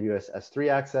direct AWS S3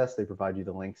 access. They provide you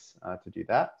the links to do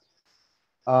that.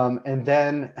 And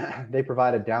then they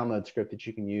provide a download script that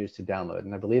you can use to download.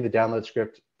 And I believe the download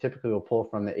script typically will pull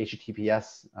from the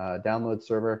HTTPS download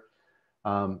server.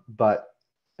 But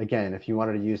again, if you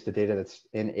wanted to use the data that's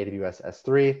in AWS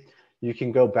S3, you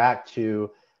can go back to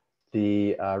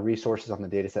the resources on the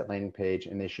dataset landing page,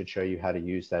 and they should show you how to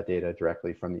use that data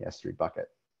directly from the S3 bucket.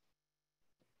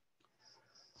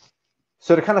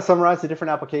 So to kind of summarize the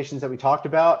different applications that we talked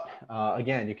about,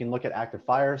 again, you can look at active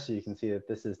fire. So you can see that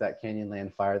this is that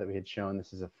Canyonland fire that we had shown.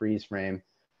 This is a freeze frame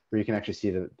where you can actually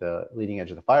see the leading edge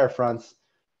of the fire fronts.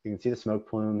 You can see the smoke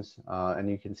plumes, and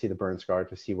you can see the burn scar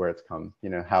to see where it's come,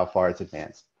 how far it's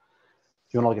advanced.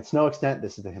 If you want to look at snow extent,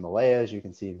 this is the Himalayas. You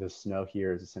can see the snow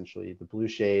here is essentially the blue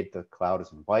shade. The cloud is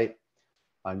in white.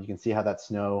 You can see how that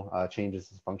snow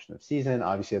changes as a function of season.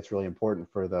 Obviously, that's really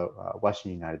important for the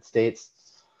Western United States.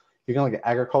 You can look at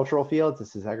agricultural fields.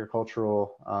 This is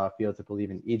agricultural fields, I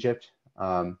believe, in Egypt.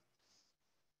 And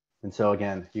so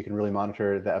again, you can really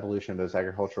monitor the evolution of those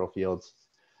agricultural fields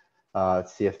to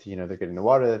see if they're getting the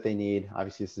water that they need.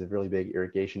 Obviously, this is a really big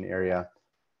irrigation area.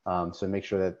 So make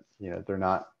sure that they're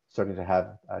not starting to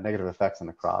have negative effects on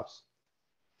the crops.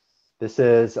 This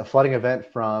is a flooding event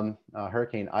from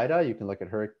Hurricane Ida. You can look at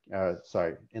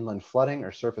inland flooding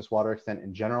or surface water extent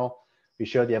in general. We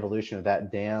showed the evolution of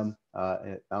that dam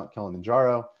at Mount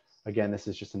Kilimanjaro. Again, this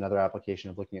is just another application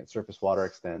of looking at surface water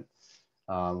extent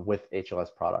with HLS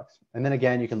products. And then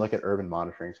again, you can look at urban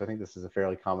monitoring. So I think this is a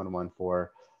fairly common one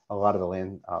for a lot of the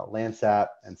Landsat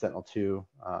and Sentinel-2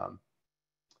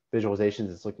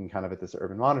 visualizations. It's looking kind of at this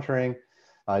urban monitoring.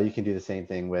 You can do the same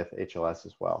thing with HLS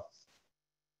as well.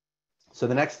 So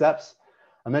the next steps,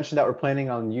 I mentioned that we're planning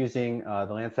on using the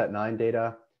Landsat 9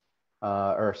 data,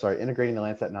 integrating the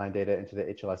Landsat 9 data into the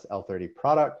HLS L30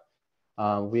 product.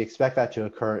 We expect that to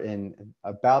occur in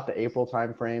about the April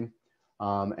timeframe.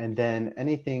 And then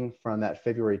anything from that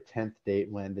February 10th date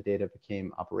when the data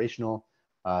became operational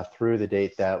through the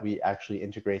date that we actually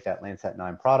integrate that Landsat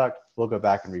 9 product, we'll go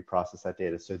back and reprocess that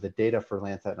data. So the data for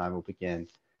Landsat 9 will begin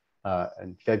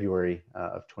in February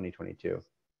of 2022.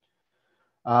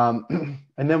 And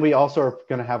then we also are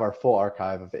going to have our full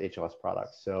archive of the HLS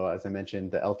products. So as I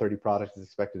mentioned, the L30 product is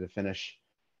expected to finish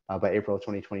by April of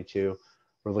 2022.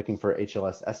 We're looking for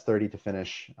HLS S30 to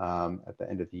finish at the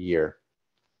end of the year.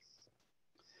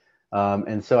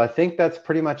 And so I think that's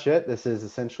pretty much it. This is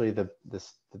essentially the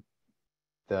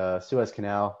Suez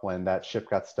Canal when that ship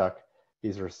got stuck.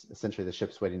 These are essentially the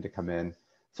ships waiting to come in.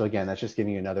 So again, that's just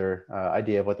giving you another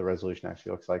idea of what the resolution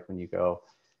actually looks like when you go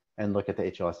and look at the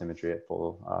HLS imagery at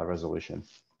full resolution.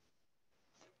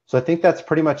 So I think that's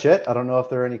pretty much it. I don't know if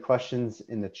there are any questions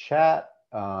in the chat,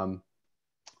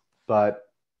 but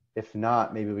if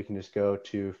not, maybe we can just go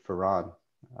to Ferran.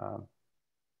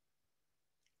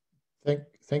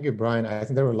 Thank you, Brian. I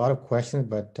think there were a lot of questions,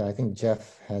 but I think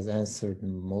Jeff has answered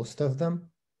most of them.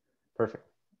 Perfect.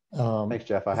 Thanks,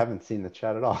 Jeff. I haven't seen the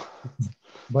chat at all.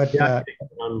 But yeah,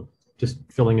 I'm just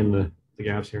filling in the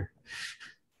gaps here.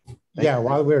 Yeah,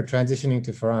 while we're transitioning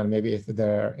to Ferran, maybe if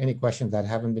there are any questions that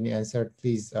haven't been answered,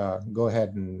 please go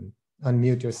ahead and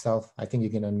unmute yourself. I think you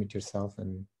can unmute yourself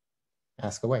and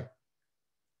ask away.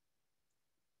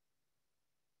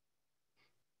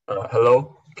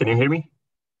 Hello, can you hear me?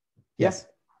 Yes.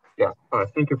 Yeah,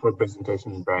 thank you for the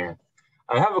presentation, Brian.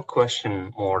 I have a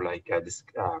question more like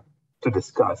to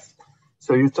discuss.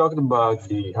 So you talked about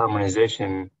the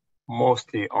harmonization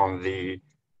mostly on the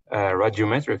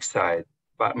radiometric side,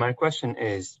 but my question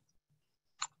is,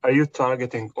 are you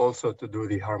targeting also to do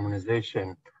the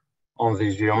harmonization on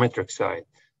the geometric side?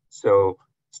 So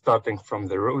starting from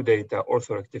the raw data,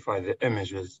 also rectify the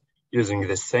images using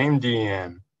the same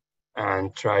DEM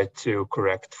and try to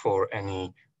correct for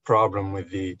any problem with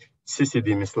the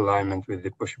CCD misalignment with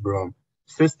the push-broom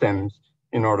systems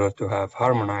in order to have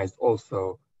harmonized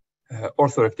also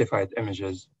ortho-rectified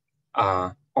images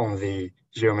on the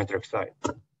geometric side.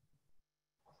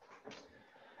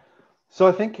 So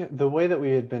I think the way that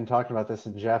we had been talking about this,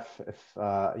 and Jeff, if if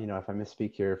I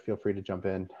misspeak here, feel free to jump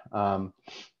in.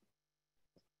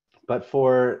 But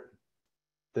for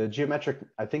the geometric,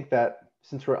 I think that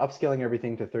since we're upscaling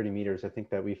everything to 30 meters, I think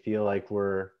that we feel like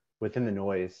we're within the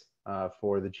noise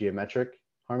for the geometric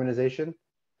harmonization.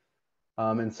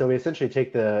 And so we essentially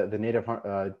take the native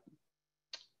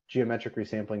geometric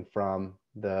resampling from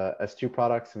the S2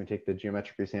 products, and we take the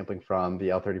geometric resampling from the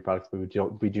L30 products, but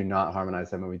we do not harmonize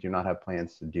them, and we do not have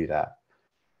plans to do that,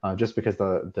 just because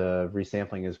the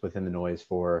resampling is within the noise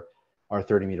for our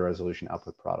 30-meter resolution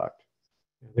output product.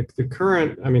 The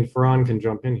current, I mean, Ferran can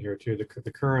jump in here too.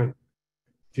 The current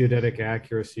geodetic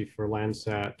accuracy for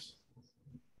Landsat,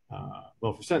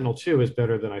 well, for Sentinel-2 is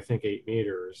better than I think 8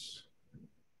 meters.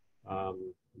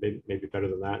 Maybe better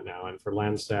than that now. And for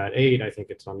Landsat 8, I think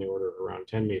it's on the order of around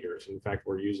 10 meters. In fact,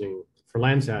 we're using, for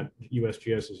Landsat,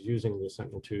 USGS is using the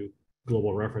Sentinel-2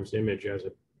 global reference image as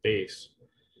a base.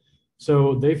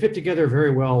 So they fit together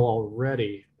very well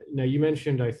already. Now, you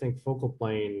mentioned, I think, focal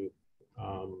plane,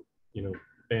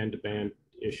 band-to-band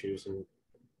issues. And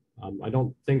I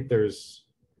don't think there's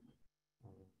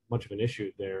much of an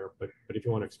issue there, but if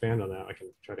you want to expand on that, I can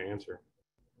try to answer.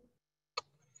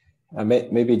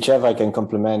 Maybe, Jeff, I can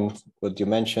complement what you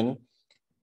mentioned.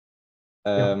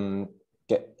 In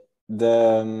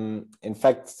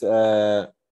fact,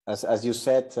 as you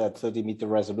said, at 30-meter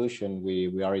resolution,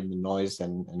 we are in the noise,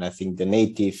 and I think the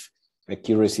native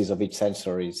accuracies of each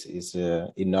sensor is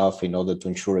enough in order to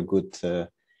ensure a good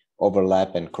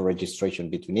overlap and co-registration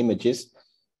between images.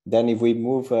 Then if we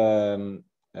move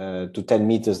to 10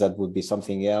 meters, that would be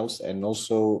something else. And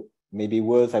also maybe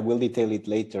I will detail it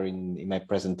later in my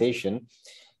presentation.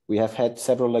 We have had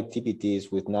several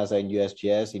activities with NASA and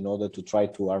USGS in order to try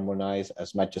to harmonize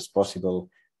as much as possible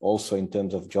also in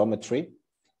terms of geometry.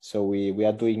 So we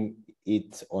are doing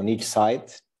it on each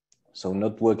side. So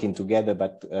not working together,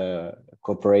 but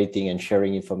cooperating and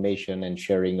sharing information and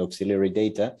sharing auxiliary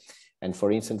data. And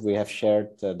for instance, we have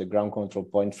shared the ground control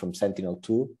points from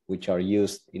Sentinel-2, which are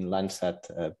used in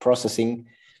Landsat processing.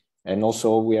 And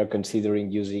also we are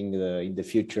considering using in the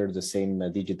future the same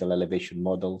digital elevation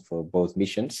model for both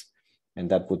missions. And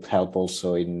that would help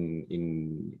also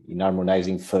in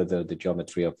harmonizing further the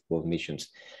geometry of both missions.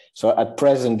 So at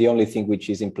present, the only thing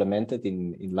which is implemented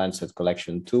in Landsat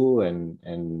Collection 2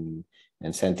 and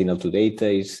Sentinel-2 data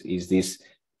is this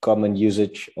common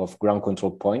usage of ground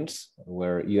control points,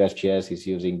 where USGS is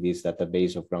using this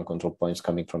database of ground control points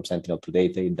coming from Sentinel-2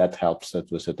 data. That helps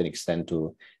to a certain extent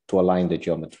to align the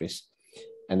geometries.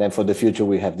 And then for the future,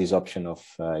 we have this option of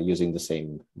using the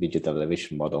same digital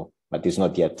elevation model, but it's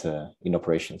not yet in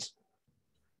operations.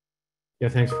 Yeah,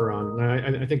 thanks,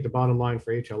 Ferran. I think the bottom line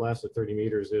for HLS at 30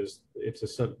 meters is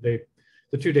the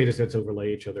two data sets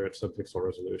overlay each other at sub-pixel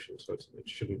resolution, so it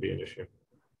shouldn't be an issue.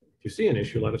 If you see an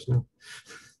issue, let us know.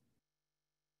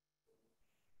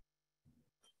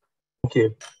 Thank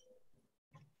you.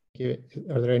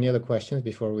 Are there any other questions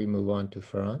before we move on to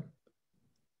Ferran?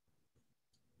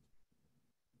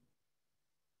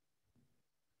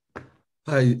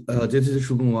 Hi, this is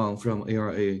Shubin Wang from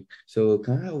ARA. So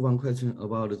can I have one question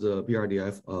about the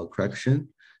BRDF correction?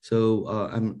 So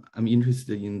I'm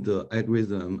interested in the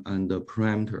algorithm and the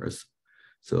parameters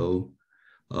so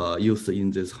used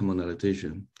in this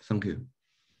harmonization. Thank you.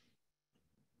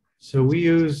 So we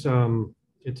use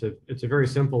it's a very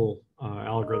simple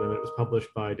algorithm. It was published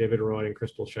by David Roy and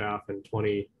Crystal Schaff in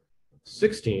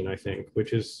 2016, I think,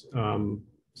 which is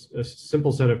a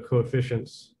simple set of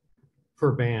coefficients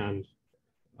per band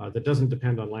that doesn't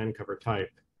depend on land cover type.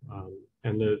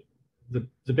 And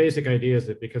the basic idea is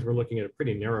that because we're looking at a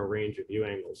pretty narrow range of view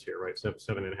angles here, right?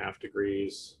 7.5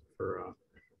 degrees for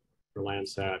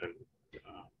Landsat and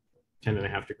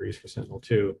 10.5 degrees for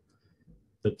Sentinel-2,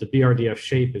 that the BRDF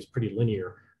shape is pretty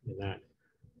linear in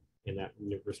that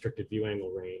restricted view angle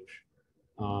range.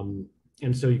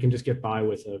 And so you can just get by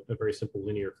with a very simple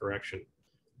linear correction.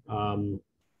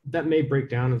 That may break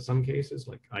down in some cases,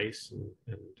 like ice and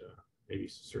maybe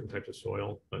certain types of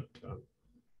soil, but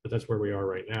that's where we are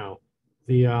right now.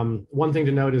 The one thing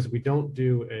to note is we don't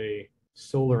do a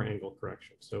solar angle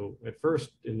correction. So at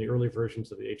first, in the early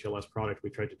versions of the HLS product, we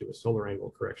tried to do a solar angle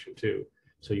correction too.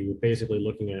 So you were basically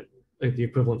looking at like the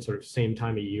equivalent sort of same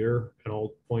time of year at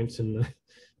all points in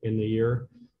the year.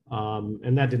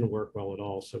 And that didn't work well at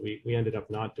all. So we ended up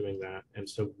not doing that. And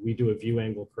so we do a view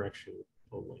angle correction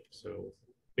only. So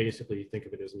basically think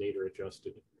of it as nadir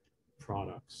adjusted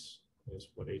products is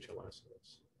what HLS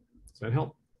is. Does that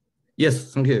help?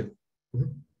 Yes, thank you.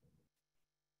 Mm-hmm.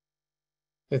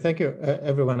 Thank you,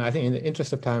 everyone. I think in the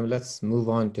interest of time, let's move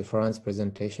on to Ferran's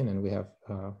presentation. And we have,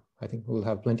 I think we'll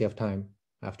have plenty of time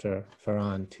after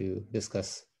Ferran to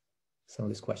discuss some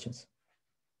of these questions.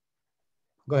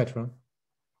 Go ahead, Ferran.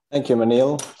 Thank you,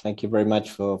 Manil. Thank you very much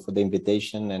for the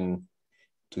invitation and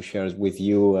to share with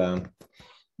you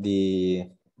the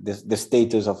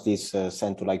status of this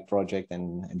Sentinel-like project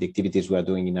and the activities we are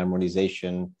doing in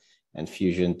harmonization and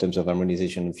fusion, in terms of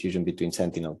harmonization and fusion between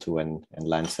Sentinel-2 and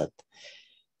Landsat.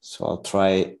 So I'll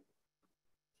try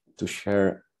to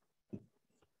share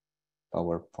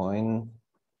PowerPoint.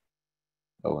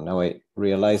 Oh, now I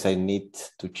realize I need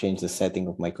to change the setting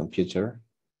of my computer.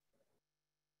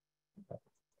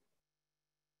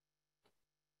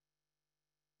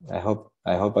 I hope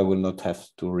I will not have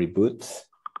to reboot.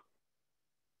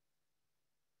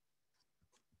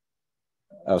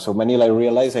 So Manil, I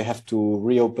realize I have to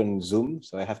reopen Zoom,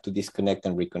 so I have to disconnect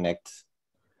and reconnect.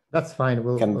 That's fine.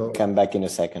 We'll come back in a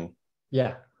second.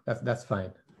 Yeah, that's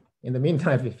fine. In the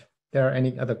meantime, if there are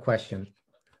any other questions,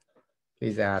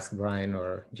 please ask Brian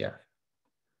or Jeff.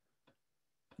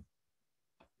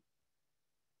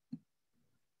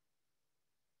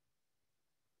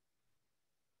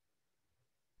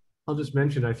 I'll just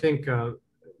mention, I think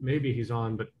maybe he's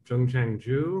on, but Zhongchang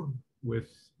Zhu with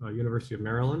University of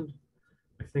Maryland,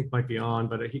 I think might be on,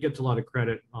 but he gets a lot of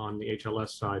credit on the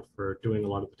HLS side for doing a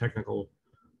lot of the technical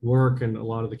work and a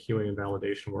lot of the QA and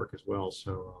validation work as well.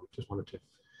 So just wanted to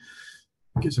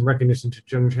give some recognition to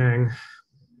Zhongchang.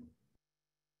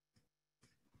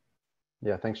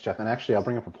 Yeah, thanks, Jeff. And actually, I'll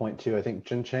bring up a point too. I think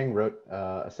Zhongchang wrote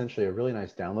essentially a really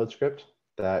nice download script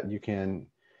that you can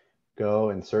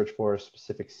go and search for a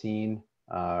specific scene.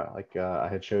 Like I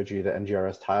had showed you the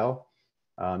MGRS tile.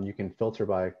 You can filter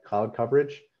by cloud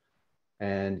coverage,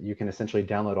 and you can essentially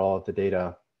download all of the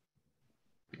data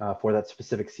for that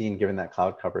specific scene given that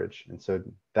cloud coverage. And so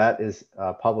that is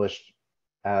published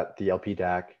at the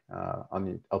LPDAC on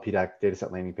the LPDAC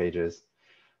dataset landing pages.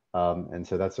 And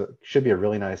so that's should be a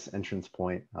really nice entrance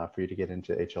point for you to get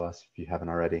into HLS if you haven't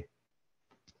already.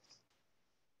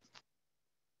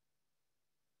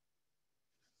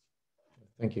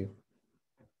 Thank you.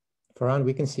 Ferran,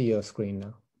 we can see your screen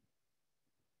now.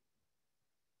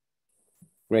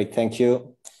 Great, thank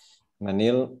you,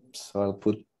 Manil. So I'll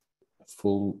put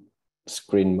full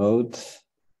screen mode.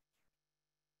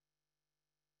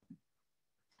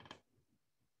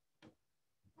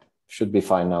 Should be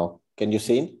fine now. Can you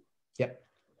see? Yeah.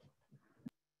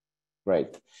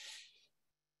 Great.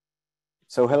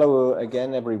 So hello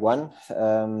again, everyone.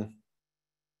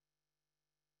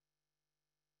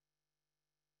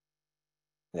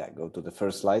 Yeah, go to the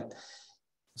first slide.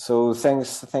 So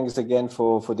thanks again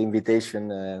for the invitation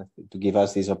to give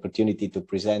us this opportunity to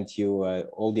present you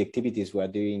all the activities we are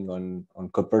doing on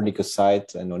Copernicus side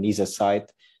and on ESA side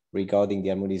regarding the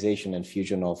harmonization and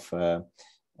fusion of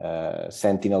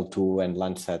Sentinel-2 and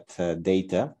Landsat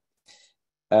data.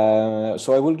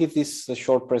 So I will give this a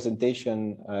short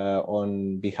presentation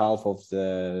on behalf of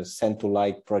the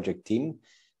Sentinel-2 project team.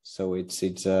 So it's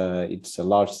a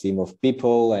large team of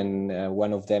people, and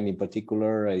one of them in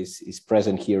particular is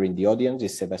present here in the audience,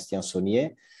 is Sébastien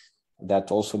Saunier,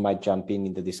 that also might jump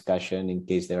in the discussion in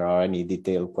case there are any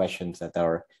detailed questions that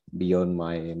are beyond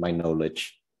my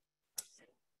knowledge.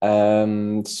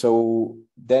 So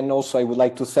then also I would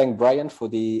like to thank Brian for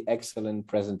the excellent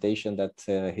presentation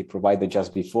that he provided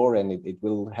just before, and it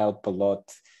will help a lot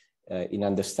in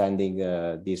understanding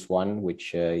this one,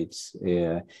 which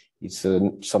it's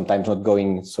sometimes not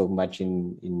going so much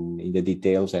in the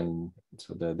details, and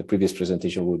so the previous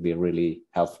presentation would be really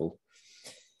helpful.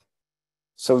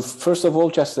 So first of all,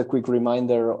 just a quick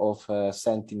reminder of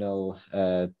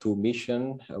Sentinel-2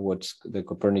 mission. What's the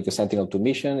Copernicus Sentinel-2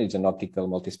 mission? It's an optical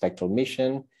multispectral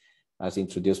mission, as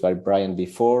introduced by Brian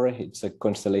before. It's a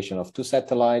constellation of 2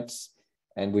 satellites,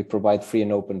 and we provide free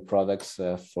and open products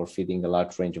for feeding a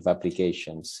large range of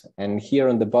applications. And here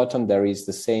on the bottom, there is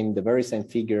the very same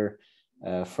figure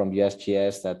from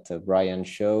USGS that Brian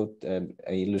showed,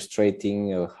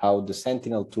 illustrating how the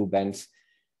Sentinel-2 bands,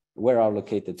 where are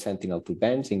located Sentinel-2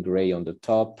 bands in gray on the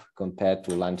top compared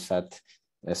to Landsat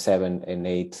 7 and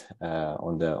 8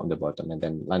 on the bottom. And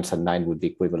then Landsat 9 would be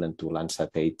equivalent to Landsat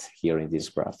 8 here in this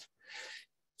graph.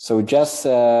 So just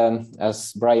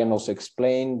as Brian also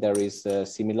explained, there is a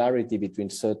similarity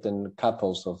between certain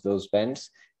couples of those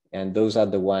bands, and those are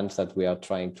the ones that we are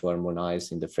trying to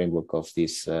harmonize in the framework of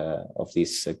this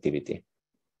activity.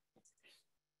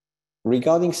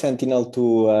 Regarding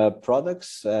Sentinel-2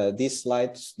 products,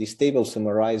 this table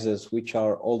summarizes which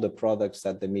are all the products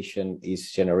that the mission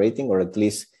is generating, or at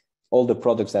least all the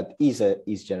products that ESA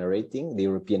is generating, the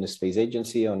European Space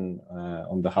Agency on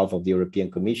behalf of the European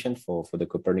Commission for the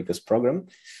Copernicus program.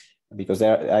 Because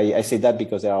I say that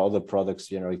because there are other products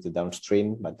generated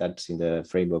downstream, but that's in the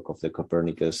framework of the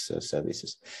Copernicus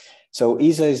services. So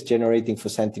ESA is generating for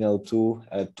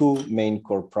Sentinel-2 2 main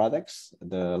core products,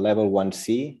 the level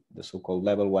 1C, the so-called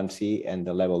level 1C, and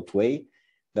the level 2A.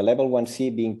 The level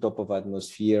 1C being top of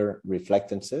atmosphere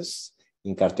reflectances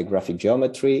in cartographic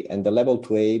geometry, and the level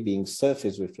 2A being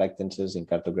surface reflectances in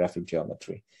cartographic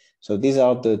geometry. So these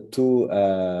are the 2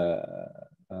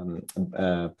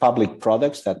 public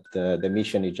products that the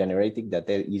mission is generating, that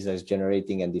ESA is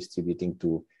generating and distributing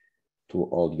to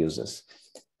all users.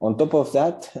 On top of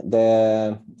that,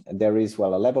 there is,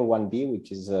 well, a level 1B,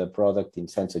 which is a product in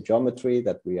sensor geometry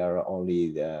that we are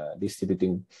only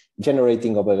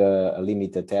generating over a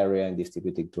limited area and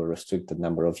distributing to a restricted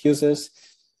number of users.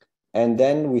 And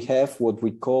then we have what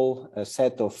we call a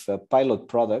set of pilot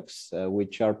products,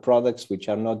 which are products which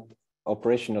are not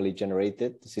operationally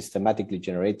generated, systematically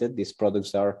generated. These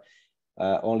products are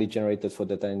only generated for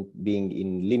the time being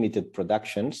in limited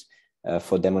productions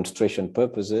for demonstration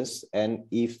purposes. And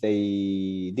if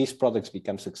these products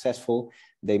become successful,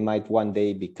 they might one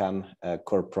day become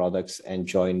core products and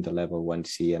join the level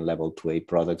 1C and level 2A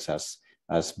products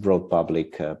as broad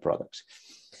public products.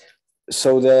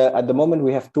 So at the moment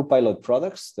we have 2 pilot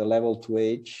products, the level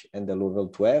 2H and the level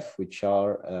 2F, which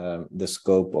are the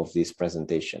scope of this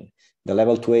presentation. The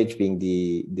level 2H being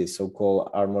the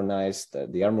so-called harmonized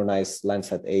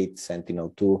Landsat 8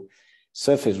 Sentinel-2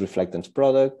 surface reflectance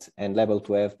product, and level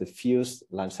 2F, the fused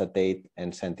Landsat 8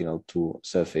 and Sentinel-2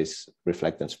 surface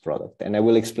reflectance product. And I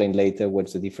will explain later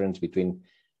what's the difference between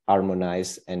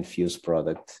harmonized and fused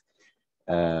product,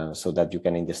 so that you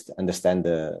can understand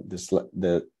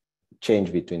the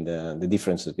change between the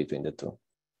differences between the 2.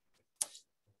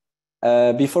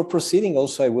 Before proceeding,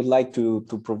 also, I would like to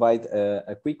provide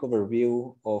a quick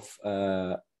overview of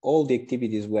all the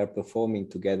activities we are performing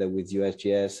together with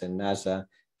USGS and NASA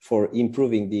for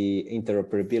improving the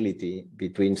interoperability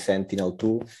between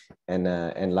Sentinel-2 and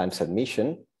Landsat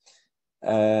mission.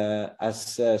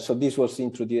 So this was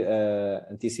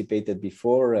anticipated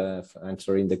before,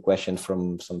 answering the question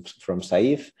from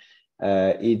Saif.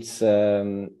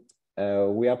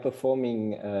 We are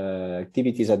performing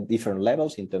activities at different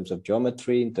levels in terms of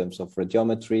geometry, in terms of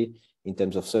radiometry, in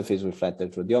terms of surface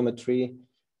reflected radiometry,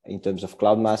 in terms of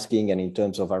cloud masking, and in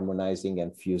terms of harmonizing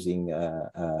and fusing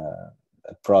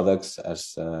products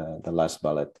as the last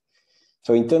bullet.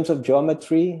 So in terms of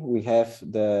geometry, we have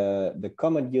the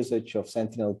common usage of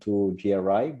Sentinel-2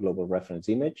 GRI, Global Reference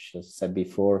Image. As I said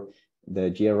before,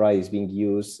 the GRI is being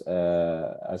used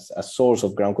as a source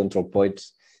of ground control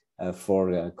points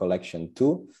for collection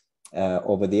 2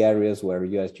 over the areas where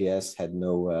USGS had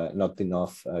not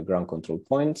enough ground control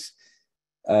points.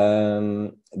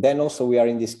 Then also we are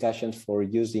in discussions for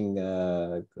using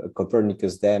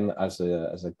Copernicus DEM as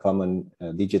a common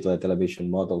digital elevation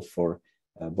model for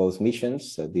both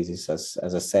missions. This is,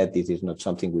 as I said, this is not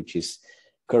something which is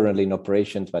currently in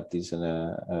operations, but is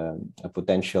a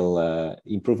potential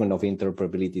improvement of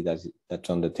interoperability that's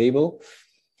on the table.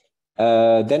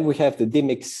 Then we have the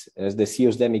DMX, the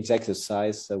CEOS DMX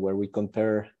exercise, where we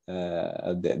compare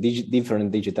the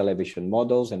different digital elevation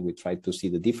models, and we try to see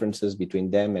the differences between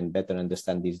them and better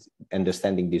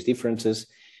understanding these differences.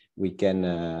 We can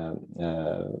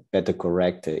better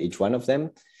correct each one of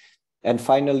them. And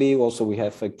finally, also we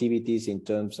have activities in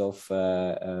terms of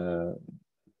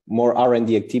more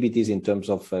R&D activities in terms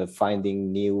of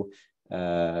finding new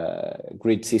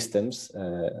grid systems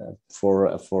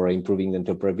for improving the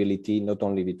interoperability, not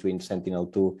only between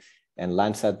Sentinel-2 and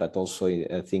Landsat, but also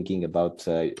thinking about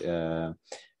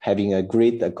having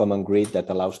a common grid that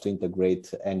allows to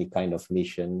integrate any kind of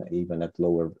mission, even at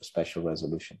lower spatial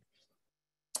resolution.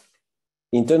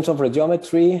 In terms of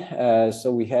radiometry,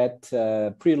 so we had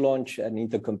pre-launch an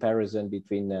intercomparison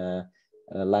between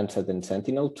Landsat and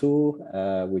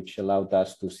Sentinel-2, which allowed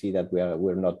us to see that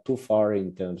we're not too far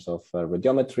in terms of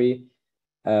radiometry.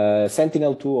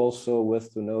 Sentinel-2, also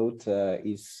worth to note,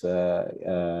 is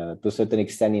to a certain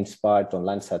extent inspired on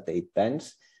Landsat 8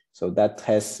 bands. So that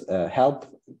has helped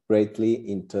greatly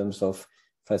in terms of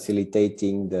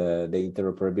facilitating the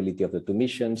interoperability of the two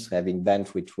missions, having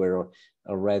bands which were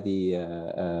already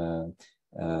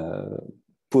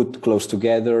put close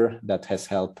together. That has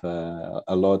helped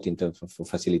a lot in terms of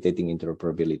facilitating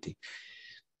interoperability.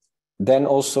 Then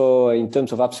also in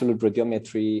terms of absolute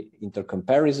radiometry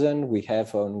intercomparison, we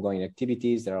have ongoing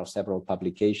activities. There are several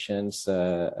publications,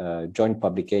 joint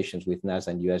publications with NASA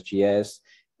and USGS,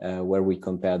 where we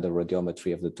compare the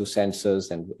radiometry of the two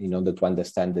sensors, and in order to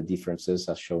understand the differences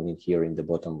as shown in here in the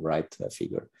bottom right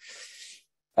figure.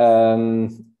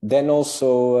 Then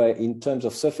also in terms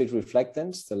of surface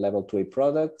reflectance, the level 2A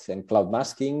product and cloud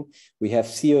masking, we have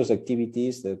CEOS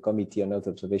activities, the Committee on Earth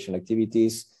Observation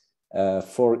Activities,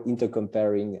 for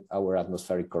intercomparing our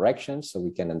atmospheric corrections so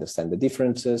we can understand the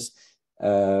differences.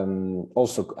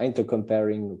 Also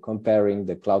comparing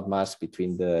the cloud mask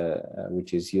between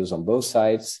which is used on both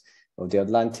sides of the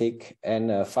Atlantic.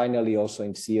 And finally, also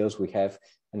in CEOS, we have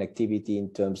an activity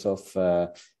in terms of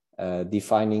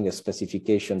defining a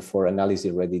specification for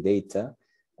analysis-ready data,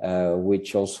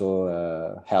 which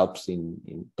also helps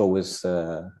towards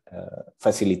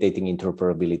facilitating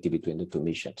interoperability between the two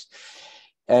missions.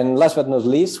 And last but not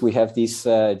least, we have this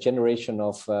generation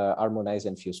of harmonized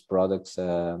and fused products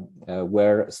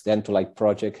where Sentinel-2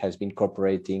 project has been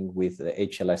cooperating with the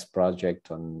HLS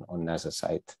project on NASA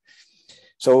side.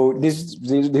 So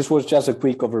this was just a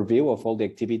quick overview of all the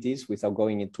activities without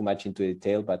going too much into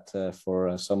detail, but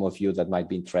for some of you that might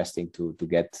be interesting to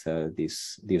get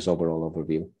this overall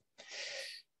overview.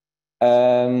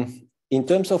 In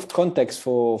terms of context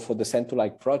for the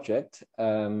Sentinel-2 project,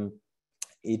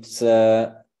 it's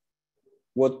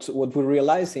what we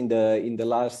realized in the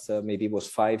last maybe it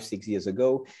was 5-6 years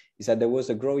ago is that there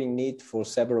was a growing need for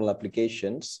several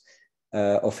applications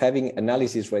of having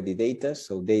analysis-ready data,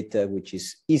 so data which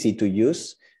is easy to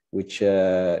use, which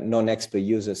non-expert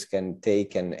users can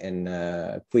take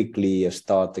and quickly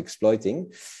start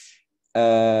exploiting.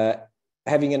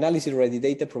 Having analysis-ready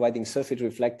data providing surface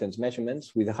reflectance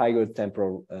measurements with a higher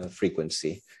temporal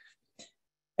frequency.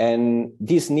 And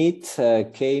this need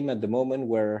came at the moment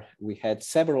where we had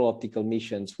several optical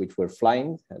missions which were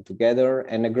flying together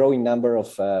and a growing number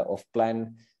of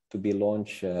planned to be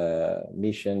launched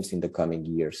missions in the coming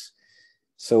years.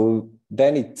 So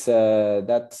then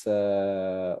that's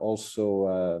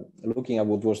also looking at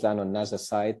what was done on NASA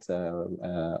side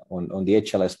on the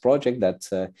HLS project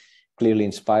that clearly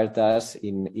inspired us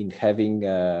in having,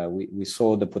 we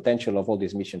saw the potential of all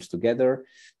these missions together.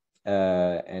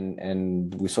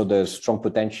 And we saw the strong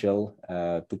potential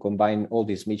to combine all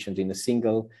these missions in a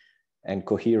single and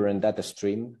coherent data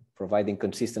stream, providing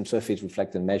consistent surface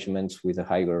reflected measurements with a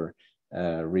higher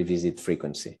revisit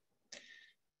frequency.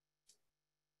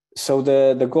 So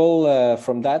the goal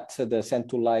from that, the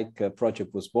Sentinel-2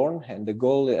 project was born, and the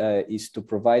goal is to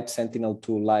provide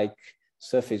Sentinel-2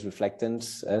 surface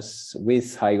reflectance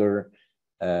with higher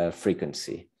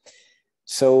frequency.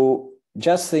 So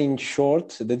just in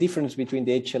short, the difference between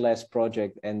the HLS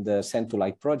project and the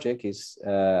Sentinel-2 project is,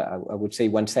 I would say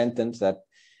one sentence, that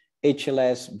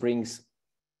HLS brings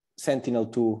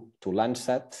Sentinel-2 to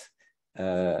Landsat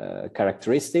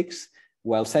characteristics,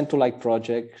 while Sentinel-like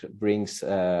project brings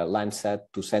Landsat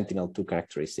to Sentinel-2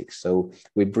 characteristics. So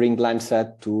we bring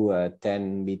Landsat to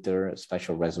 10-meter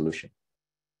spatial resolution.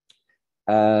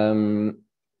 And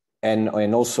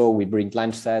also we bring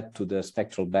Landsat to the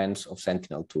spectral bands of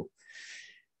Sentinel-2.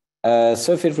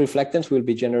 Surface reflectance will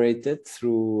be generated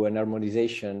through an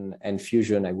harmonization and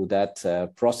fusion, I would add,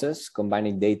 process,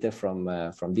 combining data from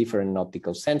different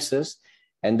optical sensors.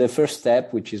 And the first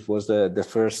step, which was the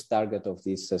first target of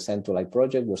this Sentinel-like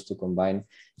project, was to combine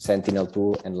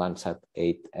Sentinel-2 and Landsat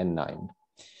 8 and 9.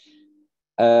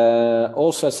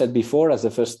 Also, as said before, as the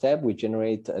first step, we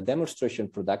generate a demonstration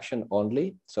production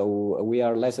only. So we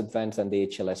are less advanced than the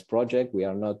HLS project. We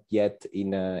are not yet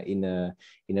in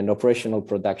an operational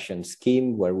production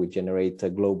scheme where we generate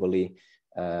globally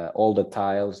all the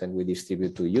tiles and we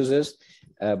distribute to users.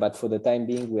 But for the time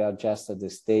being, we are just at the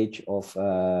stage of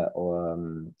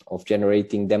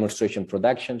generating demonstration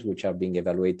productions, which are being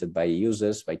evaluated by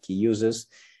users, by key users.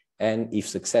 And if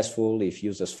successful, if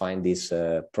users find these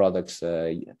products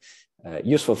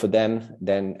useful for them,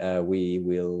 then we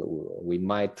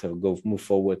might move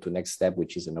forward to the next step,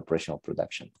 which is an operational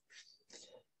production.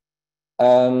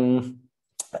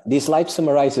 This slide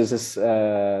summarizes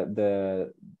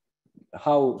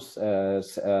how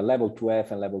level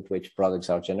 2F and level 2H products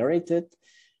are generated.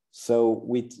 So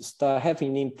we start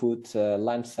having input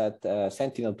Landsat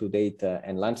Sentinel-2 data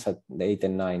and Landsat 8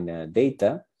 and 9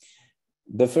 data.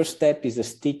 The first step is the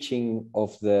stitching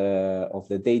of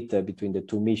the data between the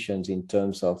two missions in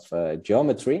terms of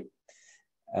geometry.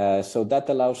 So that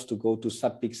allows to go to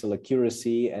sub-pixel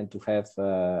accuracy and to have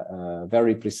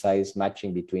very precise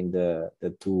matching between the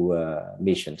two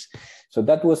missions. So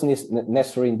that was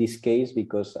necessary in this case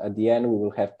because at the end we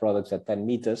will have products at 10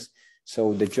 meters.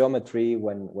 So the geometry,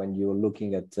 when you're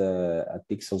looking at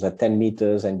pixels at 10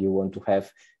 meters and you want to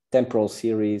have temporal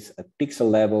series at pixel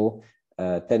level,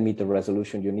 10-meter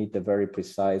resolution, you need a very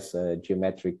precise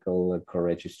geometrical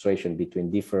co-registration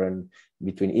between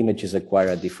images acquired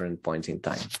at different points in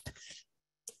time.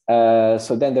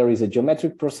 So then there is a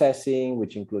geometric processing,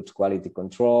 which includes quality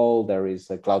control. There is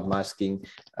a cloud masking,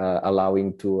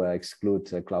 allowing to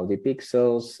exclude cloudy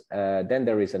pixels. Then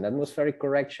there is an atmospheric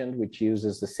correction, which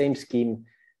uses the same scheme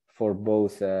for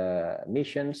both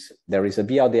missions. There is a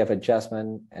BRDF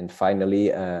adjustment, and finally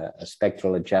a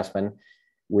spectral adjustment,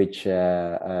 which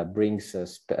brings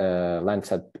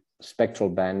Landsat spectral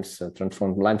bands,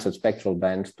 transform Landsat spectral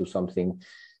bands to something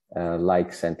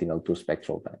like Sentinel-2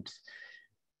 spectral bands.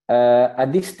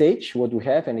 At this stage, what we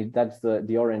have, and that's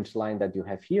the orange line that you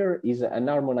have here, is an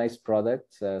harmonized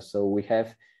product. So we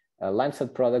have a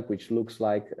Landsat product, which looks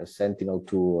like a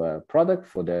Sentinel-2 product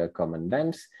for the common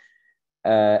bands.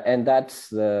 And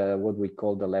that's what we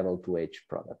call the level 2H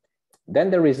product.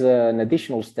 Then there is an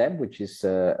additional step, which is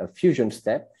a fusion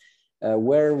step,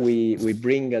 where we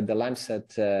bring the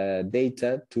Landsat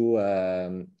data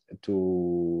to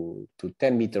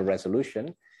 10-meter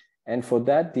resolution. And for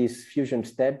that, this fusion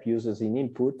step uses in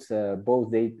input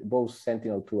both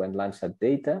Sentinel-2 and Landsat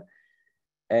data,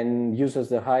 and uses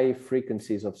the high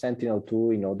frequencies of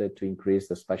Sentinel-2 in order to increase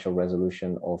the spatial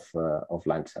resolution of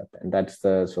Landsat. And that's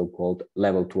the so-called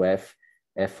level 2F,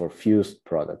 F for fused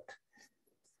product.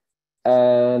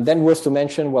 Then worth to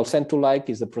mention, well, Sentinel-like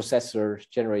is the processor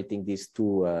generating these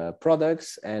two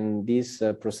products, and this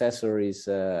processor is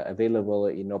available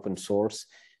in open source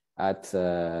at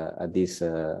this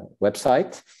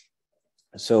website.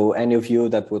 So any of you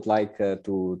that would like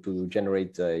to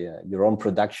generate your own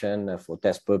production for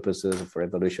test purposes, or for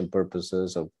evaluation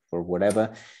purposes, or for whatever,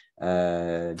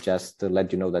 just to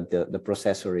let you know that the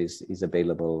processor is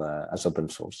available as open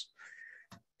source.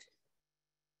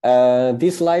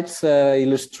 These slides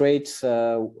illustrates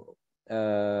how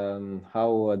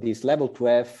these level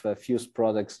 2F fused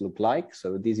products look like.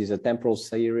 So this is a temporal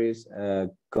series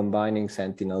combining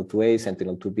Sentinel-2A,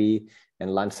 Sentinel-2B,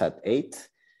 and Landsat 8.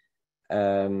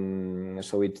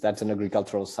 So that's an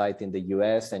agricultural site in the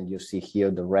US, and you see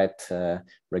here the red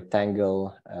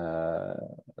rectangle,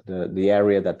 the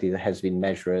area that it has been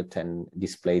measured and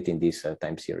displayed in this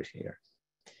time series here.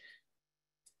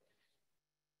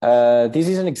 This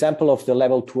is an example of the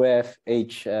level 2F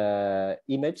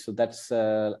image. So that's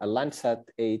a Landsat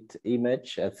 8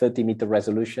 image, a 30-meter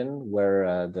resolution,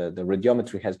 where the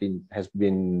radiometry has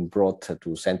been brought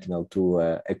to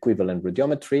Sentinel-2 equivalent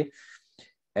radiometry.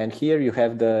 And here you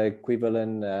have the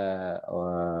equivalent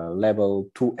level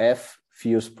 2F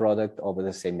fused product over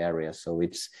the same area. So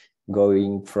it's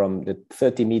going from the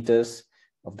 30 meters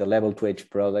of the level 2H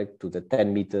product to the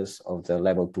 10 meters of the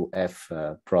level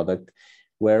 2F product,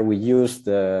 where we use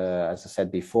as I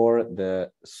said before, the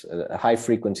high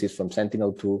frequencies from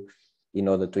Sentinel-2 in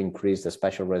order to increase the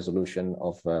spatial resolution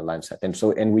of Landsat.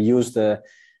 And we use the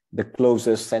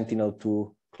closest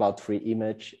Sentinel-2 cloud-free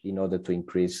image in order to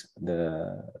increase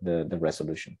the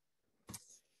resolution.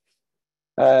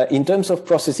 In terms of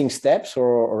processing steps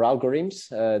or algorithms,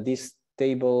 this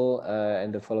table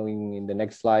and the following in the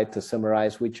next slide to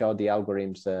summarize which are the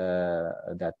algorithms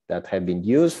that have been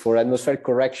used. For atmospheric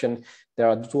correction, there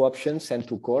are two options,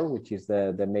 Sentinel-2 which is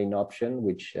the main option,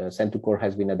 which Sentinel-2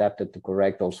 has been adapted to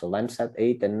correct also Landsat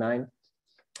 8 and 9.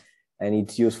 And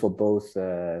it's used for both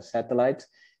satellites.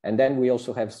 And then we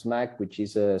also have SMAC, which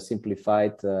is a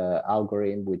simplified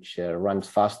algorithm which runs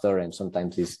faster and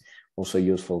sometimes is also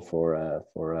useful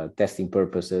for testing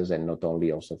purposes and not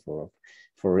only also for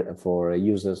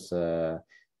users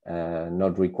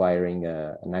not requiring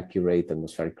an accurate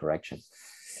atmospheric correction.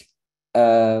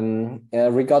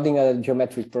 Regarding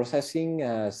geometric processing,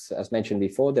 as mentioned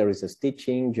before, there is a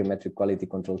stitching, geometric quality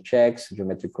control checks,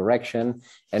 geometric correction,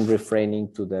 and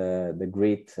refraining to the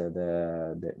grid.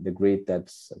 The grid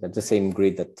that's the same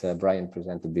grid that Brian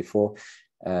presented before.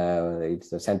 It's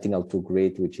the Sentinel-2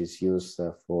 grid, which is used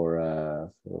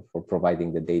for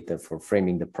providing the data, for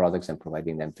framing the products and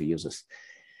providing them to users.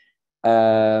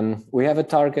 We have a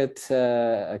target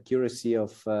accuracy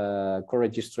of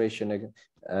co-registration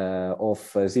of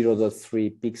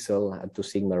 0.3 pixel to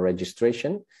sigma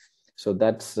registration. So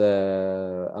that's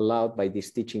allowed by the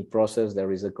stitching process.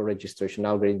 There is a co-registration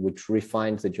algorithm which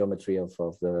refines the geometry of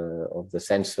the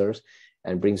sensors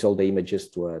and brings all the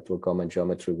images to a common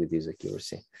geometry with this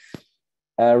accuracy.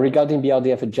 Regarding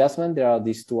BRDF adjustment, there are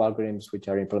these two algorithms which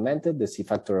are implemented, the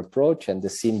C-factor approach and the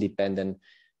scene-dependent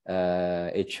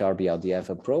HR BRDF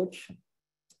approach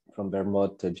from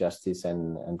Bermot, Justice,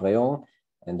 and Réon.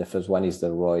 And the first one is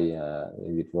the Roy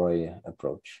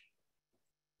approach.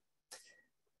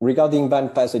 Regarding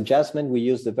bandpass adjustment, we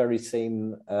use the very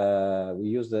same the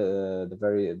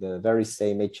very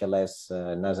same HLS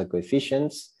NASA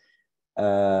coefficients,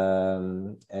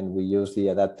 and we use the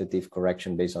adaptive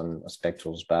correction based on a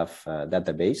spectral SBAF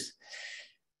database.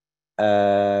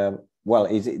 Well,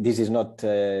 this is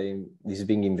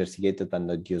being investigated and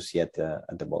not used yet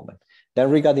at the moment. Then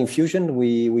regarding fusion,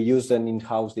 we use an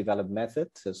in-house developed method.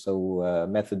 So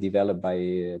method developed by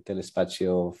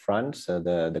Telespazio France,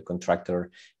 the contractor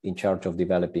in charge of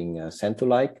developing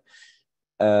Sentinel-like.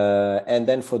 And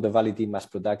then for the validated mass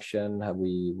production,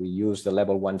 we use the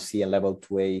level 1C and level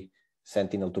 2A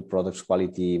Sentinel-2 products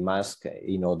quality mask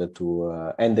in order to,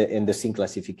 and the scene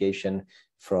classification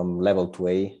from level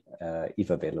 2A if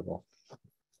available.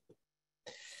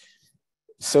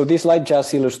 So this slide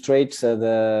just illustrates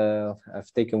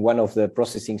I've taken one of the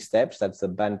processing steps, that's the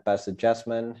bandpass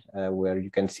adjustment, where you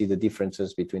can see the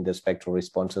differences between the spectral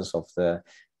responses of the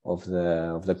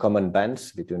common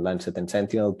bands between Landsat and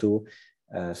Sentinel-2.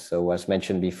 So as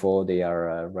mentioned before, they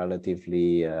are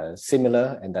relatively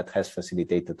similar, and that has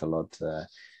facilitated a lot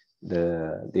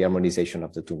the harmonization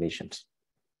of the two missions.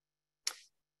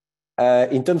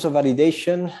 In terms of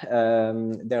validation,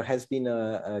 there has been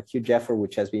a huge effort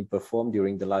which has been performed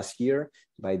during the last year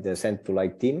by the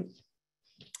Sentinel-like team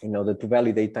in order to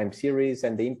validate time series,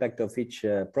 and the impact of each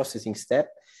processing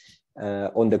step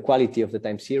on the quality of the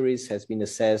time series has been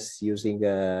assessed using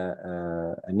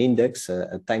an index,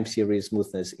 a time series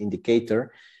smoothness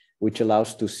indicator, which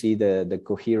allows to see the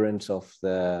coherence of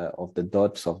the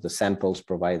dots of the samples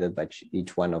provided by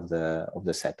each one of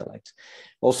the satellites.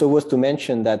 Also worth to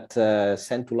mention that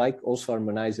Sentinel-like also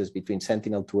harmonizes between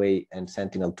Sentinel-2A and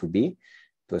Sentinel-2B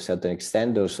to a certain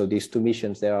extent. So these two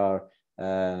missions, they are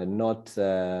not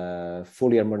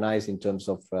fully harmonized in terms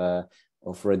of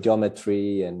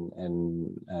radiometry and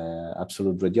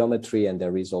absolute radiometry, and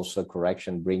there is also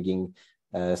correction bringing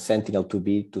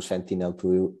Sentinel-2B to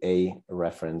Sentinel-2A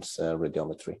reference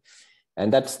radiometry.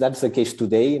 And that's the case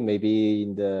today. Maybe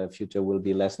in the future will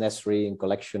be less necessary. In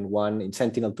collection 1, in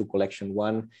Sentinel-2 collection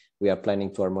 1, we are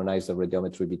planning to harmonize the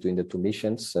radiometry between the two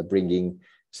missions, bringing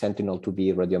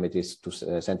Sentinel-2B radiometries to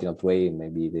Sentinel-2A, and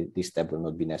maybe this step will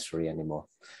not be necessary anymore.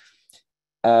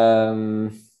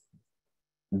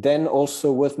 Then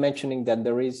also worth mentioning that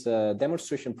there is a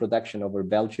demonstration production over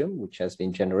Belgium, which has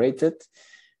been generated.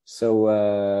 So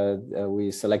we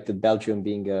selected Belgium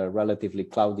being a relatively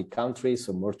cloudy country,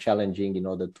 so more challenging in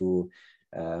order to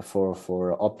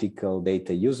for optical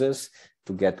data users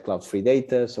to get cloud-free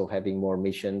data. So having more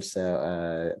missions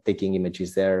taking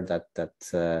images there that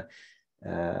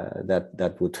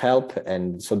would help.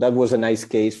 And so that was a nice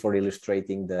case for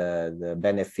illustrating the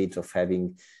benefits of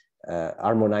having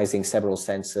harmonizing several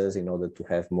sensors in order to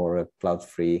have more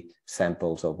cloud-free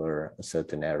samples over a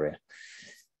certain area.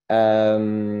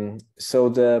 So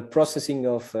the processing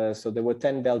of, so there were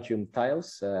 10 Belgium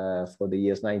tiles for the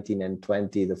years 19 and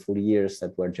 20, the full years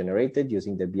that were generated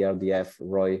using the BRDF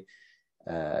ROI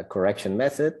correction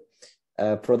method.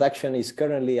 Production is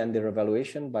currently under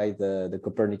evaluation by the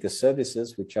Copernicus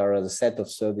services, which are a set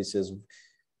of services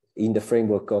in the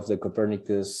framework of the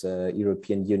Copernicus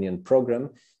European Union program,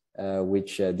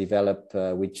 which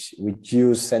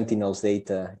use Sentinel's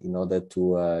data in order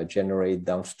to generate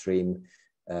downstream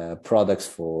products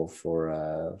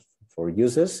for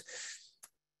users.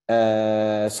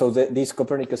 So these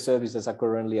Copernicus services are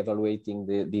currently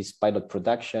evaluating this pilot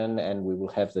production, and we will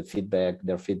have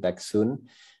their feedback soon.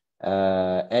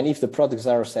 And if the products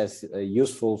are as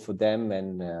useful for them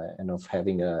and of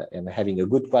having a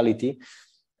good quality,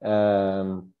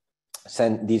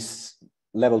 these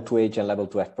level 2H and level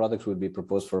 2F products will be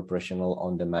proposed for operational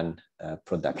on-demand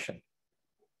production.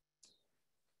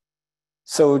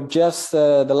 So just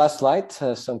the last slide,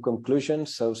 some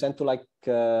conclusions. So Sentinel-like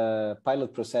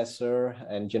pilot processor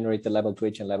and generator level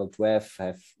 2H and level 2F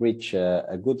have reached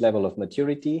a good level of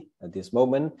maturity at this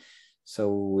moment.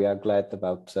 So we are glad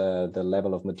about the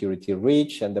level of maturity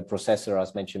reached, and the processor,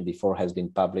 as mentioned before, has been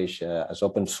published as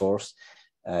open source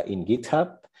in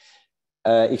GitHub.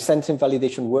 Extensive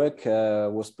validation work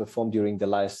was performed during the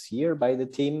last year by the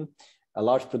team. A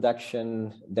large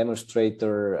production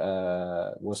demonstrator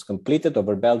was completed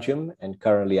over Belgium and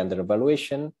currently under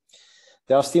evaluation.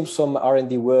 There are still some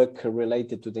R&D work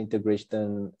related to the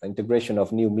integration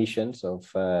of new missions, of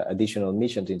additional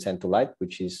missions in Sentinel-like,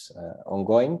 which is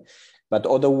ongoing. But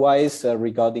otherwise,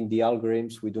 regarding the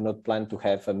algorithms, we do not plan to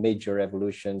have major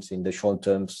evolutions in the short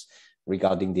terms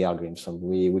regarding the algorithms. So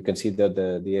we consider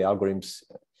the algorithms,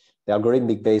 the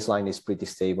algorithmic baseline is pretty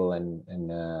stable, and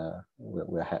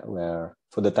we're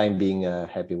for the time being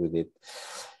happy with it.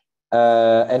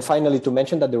 And finally, to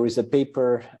mention that there is a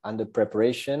paper under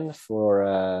preparation for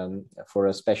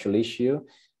a special issue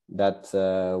that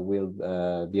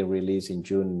will be released in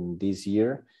June this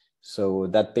year. So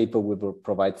that paper will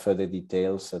provide further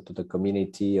details to the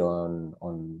community on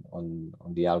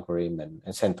the algorithm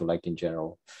and Sentinel-like in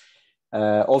general.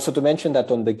 Also to mention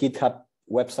that on the GitHub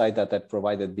website that I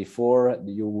provided before,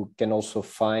 you can also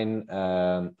find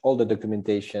all the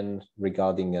documentation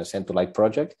regarding a Sentinel-like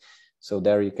project. So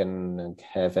there you can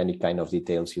have any kind of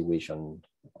details you wish on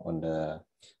the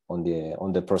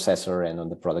processor and on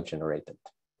the product generated.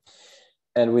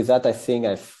 And with that, I think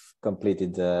I've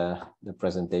completed the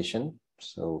presentation.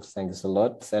 So thanks a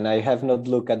lot. And I have not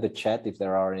looked at the chat if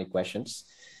there are any questions.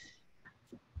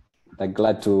 I'm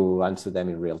glad to answer them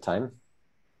in real time.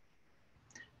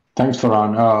 Thanks,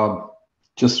 Ferran.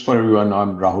 Just for everyone,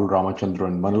 I'm Rahul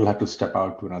Ramachandran. Manul had to step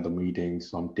out to another meeting,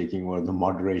 so I'm taking over the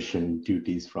moderation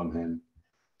duties from him.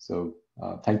 So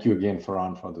thank you again,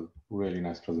 Ferran, for the really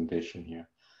nice presentation here.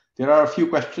 There are a few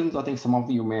questions. I think some of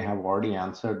you may have already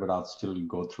answered, but I'll still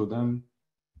go through them.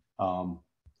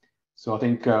 So I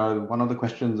think one of the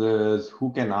questions is,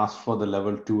 who can ask for the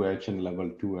level 2H and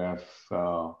level 2F,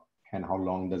 and how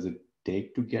long does it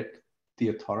take to get the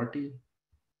authority?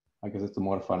 I guess it's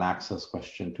more of an access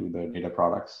question to the data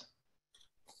products.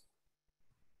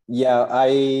 Yeah,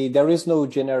 there is no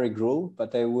generic rule,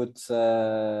 but I would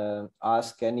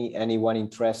ask anyone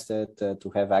interested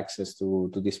to have access to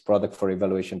this product for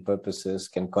evaluation purposes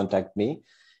can contact me.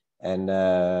 And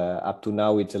up to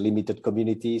now, it's a limited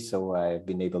community, so I've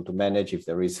been able to manage. If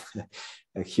there is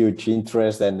a huge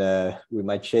interest, then we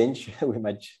might change. We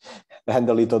might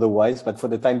handle it otherwise. But for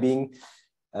the time being,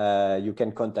 you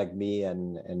can contact me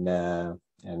and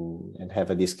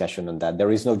have a discussion on that.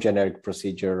 There is no generic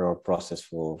procedure or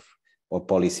process or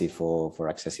policy for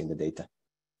accessing the data.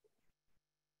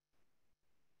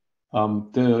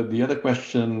 The other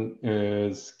question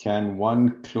is, can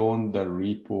one clone the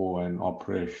repo and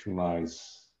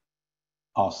operationalize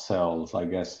ourselves? I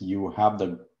guess you have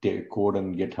the code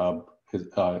on GitHub,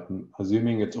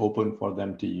 assuming it's open for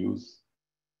them to use.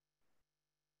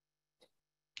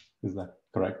 Is that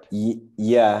correct?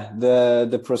 Yeah,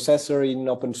 the processor in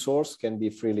open source can be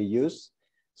freely used.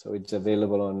 So it's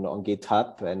available on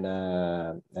GitHub, and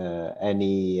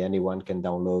anyone can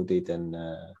download it and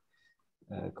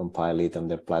compile it on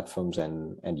their platforms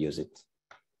and use it.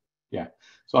 Yeah,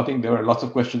 so I think there are lots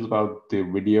of questions about the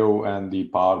video and the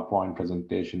PowerPoint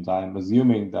presentations. I'm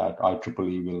assuming that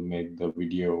IEEE will make the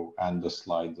video and the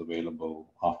slides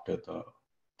available after the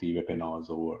webinar is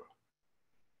over.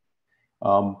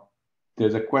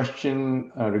 There's a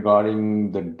question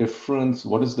regarding the difference.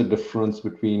 What is the difference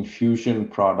between fusion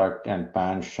product and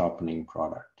pan sharpening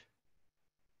product?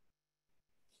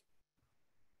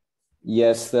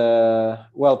 Yes,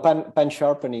 well, pan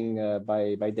sharpening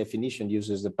by definition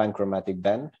uses the panchromatic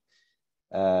band.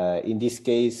 In this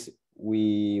case,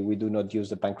 we do not use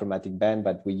the panchromatic band,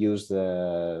 but we use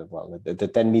the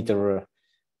 10-meter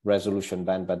resolution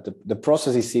band. But the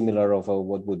process is similar of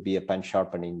what would be a pan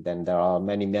sharpening. Then there are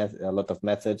a lot of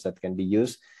methods that can be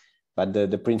used, but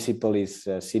the principle is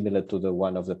similar to the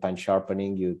one of the pan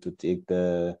sharpening. You to take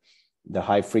the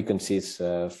high frequencies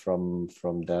from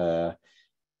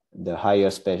the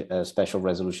higher spatial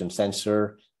resolution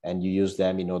sensor, and you use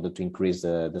them in order to increase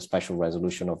the spatial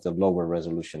resolution of the lower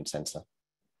resolution sensor.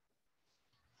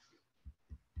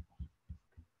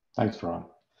 Thanks, Ferran.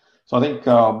 So I think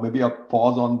maybe I'll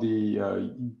pause on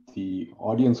the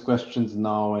audience questions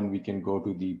now, and we can go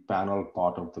to the panel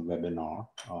part of the webinar.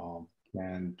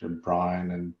 And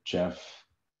Brian and Jeff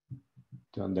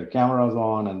turn their cameras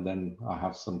on, and then I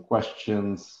have some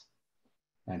questions,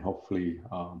 and hopefully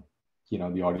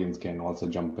the audience can also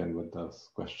jump in with those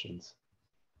questions.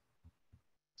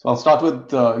 So I'll start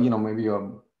with maybe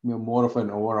more of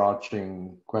an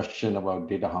overarching question about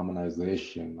data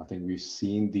harmonization. I think we've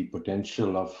seen the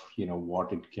potential of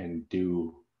what it can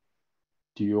do.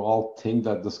 Do you all think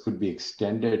that this could be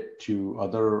extended to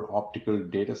other optical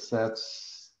data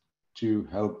sets to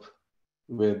help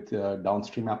with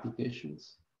downstream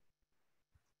applications,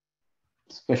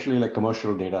 especially like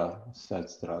commercial data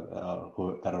sets that are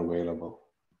available?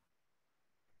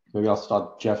 Maybe I'll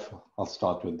start, Jeff. I'll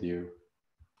start with you.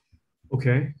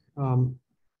 Okay.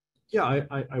 Yeah,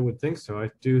 I would think so. I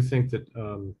do think that,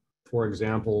 for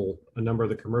example, a number of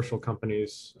the commercial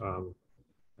companies,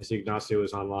 I see Ignacio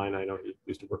is online. I know he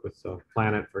used to work with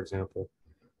Planet, for example,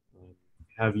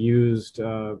 have used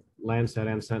Landsat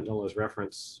and Sentinel as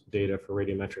reference data for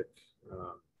radiometric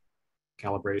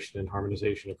calibration and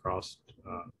harmonization across,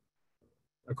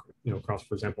 across,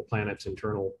 for example, Planet's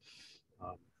internal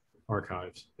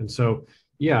archives. And so,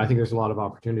 yeah, I think there's a lot of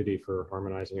opportunity for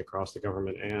harmonizing across the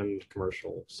government and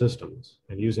commercial systems,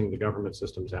 and using the government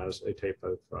systems as a type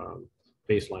of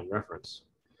baseline reference.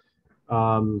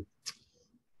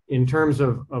 In terms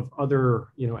of other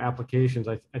applications,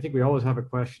 I think we always have a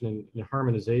question in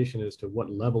harmonization as to what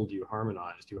level do you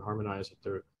harmonize? Do you harmonize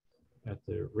at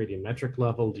the radiometric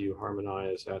level? Do you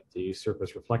harmonize at the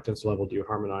surface reflectance level? Do you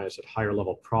harmonize at higher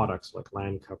level products like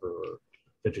land cover or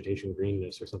vegetation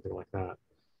greenness or something like that?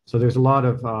 So there's a lot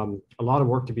of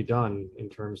work to be done in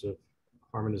terms of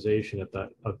harmonization at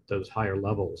those higher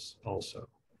levels also,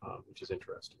 which is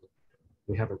interesting.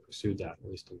 We haven't pursued that, at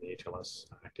least in the HLS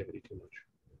activity, too much.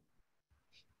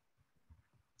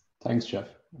 Thanks, Jeff.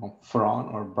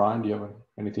 Ferran or Brian, do you have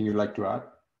anything you'd like to add?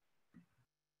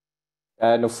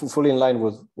 No, fully in line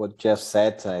with what Jeff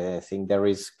said. I think there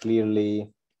is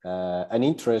clearly an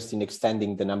interest in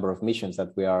extending the number of missions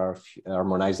that we are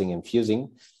harmonizing and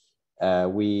fusing.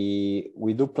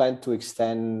 We do plan to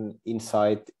extend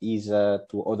InSight ESA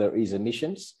to other ESA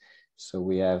missions. So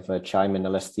we have CHIME and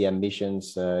LSTM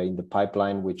missions in the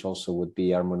pipeline, which also would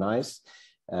be harmonized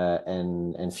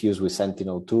and fused with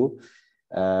Sentinel-2.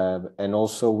 And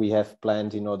also we have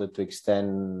planned, in order to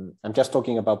extend, I'm just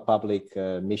talking about public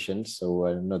missions,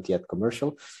 so not yet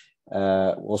commercial.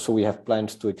 Also, we have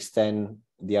plans to extend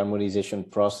the harmonization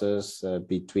process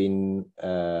between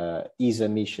ESA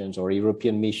missions or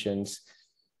European missions,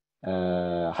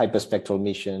 hyperspectral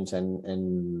missions,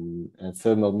 and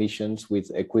thermal missions with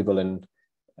equivalent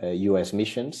US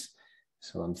missions.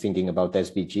 So I'm thinking about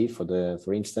SBG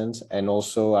for instance, and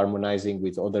also harmonizing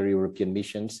with other European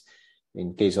missions.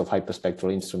 In case of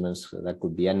hyperspectral instruments, that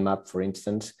could be NMAP, for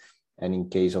instance, and in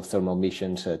case of thermal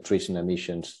missions, Trishna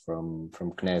missions from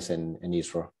CNES and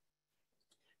ISRO.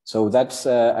 So that's,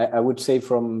 I would say,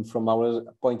 from our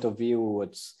point of view,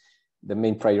 what's the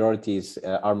main priority is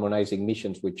harmonizing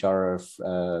missions which are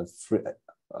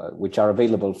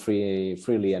available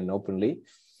freely and openly.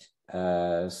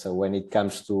 So when it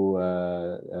comes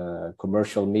to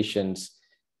commercial missions,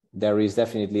 there is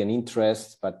definitely an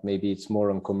interest, but maybe it's more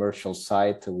on commercial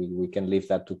side. We can leave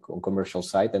that on commercial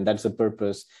side. And that's the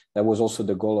purpose. That was also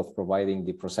the goal of providing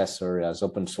the processor as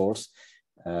open source,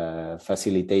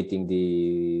 facilitating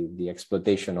the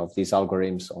exploitation of these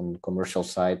algorithms on commercial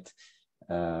side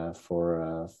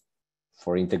for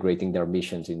integrating their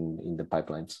missions in the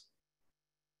pipelines.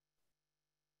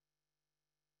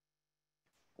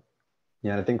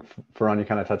 Yeah, I think, Ferran, you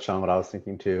kind of touched on what I was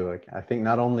thinking too. Like, I think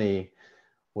not only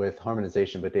with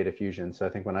harmonization, but data fusion. So I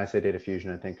think when I say data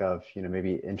fusion, I think of,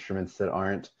 maybe instruments that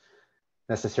aren't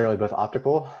necessarily both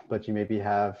optical, but you maybe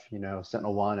have,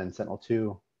 Sentinel-1 and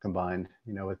Sentinel-2 combined,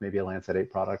 with maybe a Landsat 8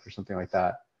 product or something like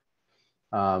that.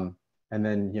 and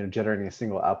then generating a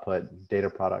single output data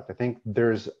product. I think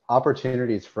there's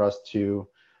opportunities for us to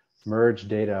merge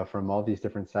data from all these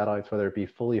different satellites, whether it be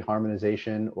fully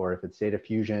harmonization or if it's data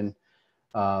fusion,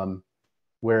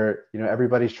 where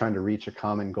everybody's trying to reach a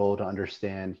common goal to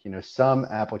understand some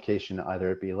application,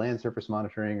 either it be land surface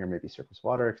monitoring or maybe surface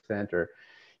water extent, or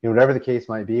whatever the case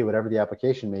might be, whatever the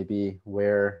application may be,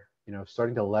 where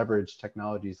starting to leverage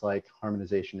technologies like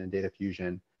harmonization and data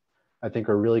fusion, I think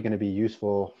are really going to be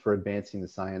useful for advancing the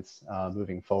science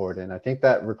moving forward. And I think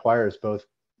that requires both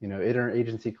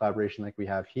interagency collaboration like we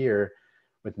have here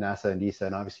with NASA and ESA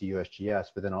and obviously USGS,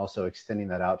 but then also extending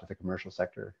that out to the commercial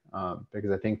sector.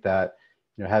 Because I think that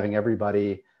having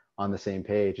everybody on the same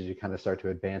page as you kind of start to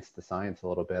advance the science a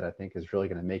little bit, I think is really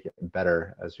going to make it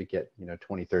better as we get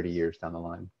 20, 30 years down the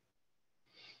line.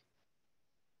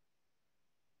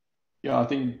 Yeah, I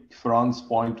think Ferran's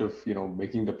point of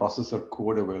making the processor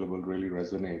code available really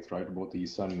resonates, right? Both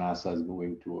ESA and NASA is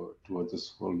moving towards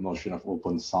this whole notion of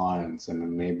open science and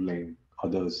enabling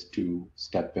others to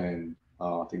step in.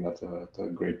 I think that's a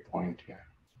great point here.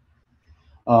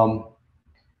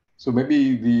 So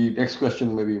maybe the next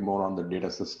question may be more on the data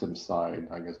system side,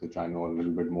 I guess, which I know a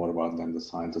little bit more about than the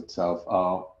science itself.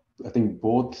 I think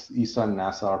both ESA and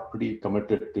NASA are pretty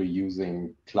committed to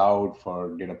using cloud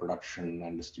for data production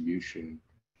and distribution.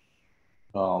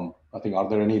 I think, are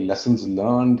there any lessons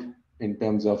learned in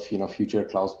terms of future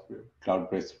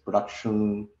cloud-based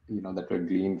production that were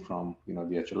gleaned from the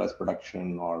HLS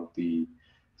production or the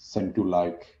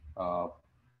Sentinel-2-like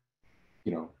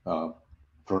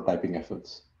prototyping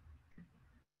efforts?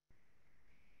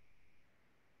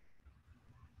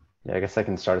 Yeah, I guess I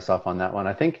can start us off on that one.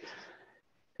 I think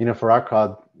for our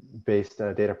cloud-based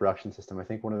data production system, I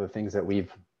think one of the things that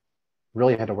we've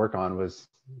really had to work on was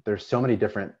there's so many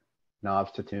different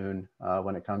knobs to tune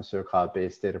when it comes to a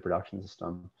cloud-based data production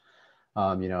system.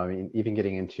 I mean, even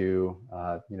getting into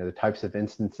the types of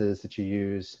instances that you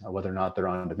use, whether or not they're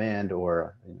on demand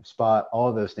or spot, all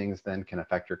of those things then can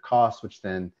affect your costs, which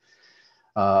then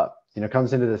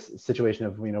comes into this situation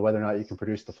of whether or not you can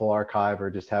produce the full archive or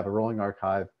just have a rolling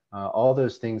archive. All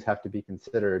those things have to be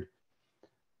considered.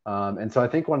 And so I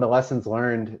think one of the lessons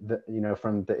learned that,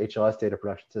 from the HLS data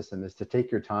production system is to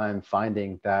take your time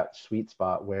finding that sweet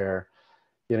spot where,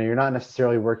 you're not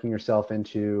necessarily working yourself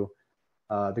into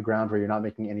the ground where you're not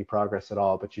making any progress at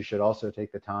all, but you should also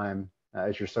take the time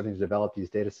as you're starting to develop these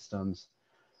data systems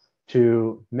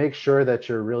to make sure that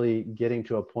you're really getting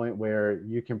to a point where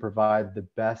you can provide the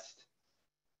best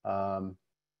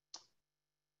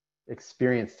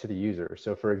experience to the user.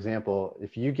 So for example,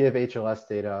 if you give HLS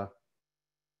data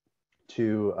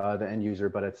to the end user,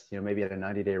 but it's maybe at a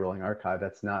 90-day rolling archive,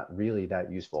 that's not really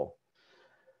that useful.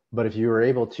 But if you were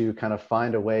able to kind of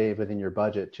find a way within your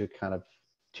budget to kind of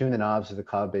tune the knobs of the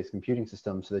cloud-based computing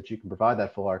system so that you can provide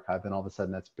that full archive, then all of a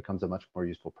sudden that becomes a much more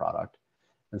useful product.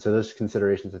 And so those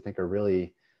considerations I think are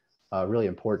really, really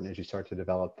important as you start to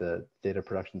develop the data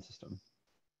production system.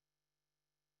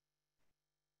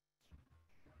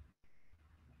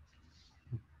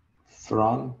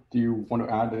 Ferran, do you want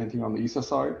to add anything on the ESA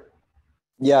side?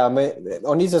 Yeah,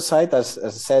 on ESA side, as I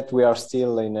said, we are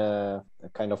still in a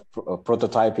kind of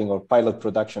prototyping or pilot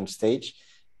production stage,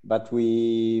 but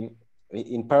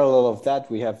in parallel of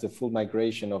that, we have the full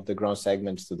migration of the ground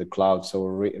segments to the cloud. So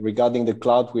regarding the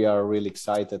cloud, we are really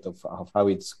excited of how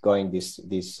it's going,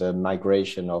 this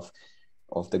migration of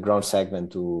the ground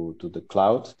segment to the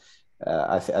cloud.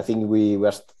 I think we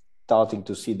were starting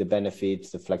to see the benefits,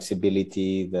 the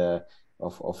flexibility,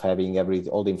 of having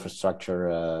all the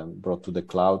infrastructure brought to the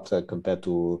cloud compared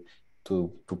to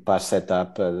past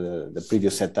setup, the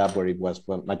previous setup where it was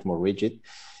much more rigid.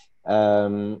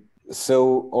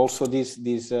 So also this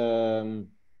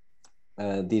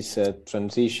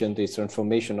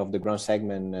transformation of the ground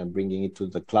segment, bringing it to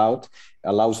the cloud,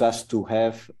 allows us to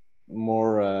have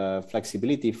more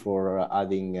flexibility for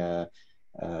adding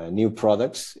new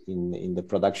products in the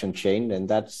production chain, and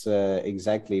that's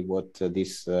exactly what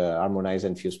these harmonized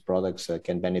and fused products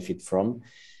can benefit from.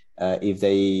 If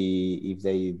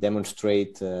they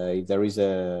demonstrate, if there is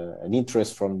an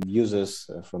interest from users,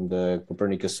 from the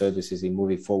Copernicus services in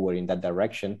moving forward in that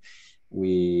direction,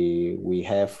 we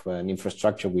have an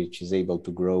infrastructure which is able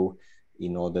to grow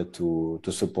in order to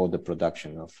support the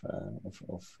production of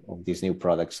these new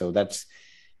products. So that's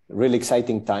really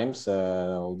exciting times.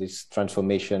 All this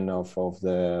transformation of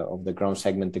the ground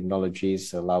segment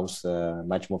technologies allows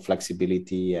much more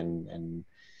flexibility and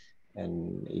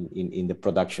in the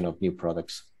production of new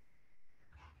products.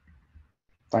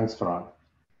 Thanks, Ferran.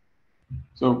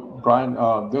 So Brian,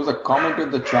 there was a comment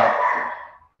in the chat,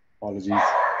 apologies,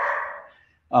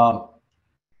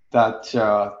 that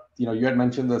you had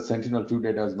mentioned the Sentinel-2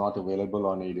 data is not available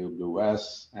on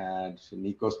AWS, and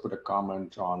Nikos put a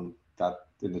comment on that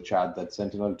in the chat that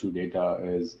Sentinel-2 data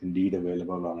is indeed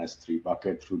available on S3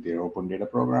 bucket through their open data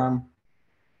program.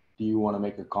 Do you want to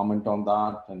make a comment on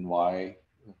that and why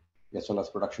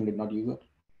SLS production did not use it?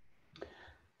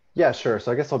 Yeah, sure.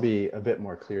 So I guess I'll be a bit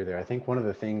more clear there. I think one of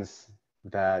the things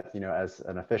that, as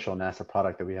an official NASA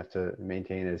product that we have to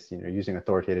maintain is, using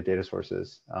authoritative data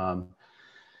sources.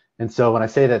 And so when I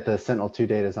say that the Sentinel-2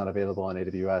 data is not available on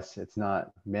AWS, it's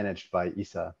not managed by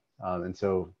ESA. And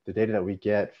so the data that we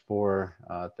get for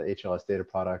the HLS data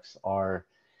products are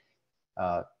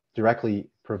directly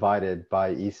provided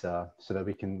by ESA so that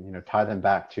we can, tie them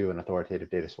back to an authoritative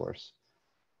data source.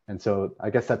 And so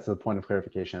I guess that's the point of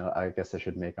clarification I guess I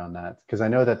should make on that, because I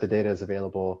know that the data is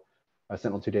available,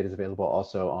 Sentinel-2 data is available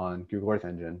also on Google Earth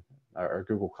Engine or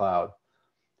Google Cloud.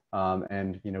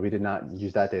 And we did not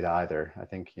use that data either. I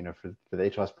think for the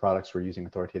HLS products, we're using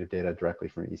authoritative data directly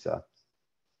from ESA.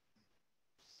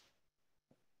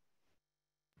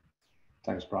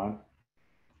 Thanks, Brian.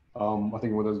 I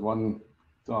think there's one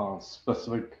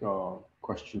specific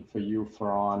question for you,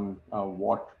 Ferran.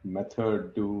 What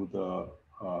method do the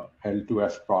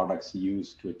L2F products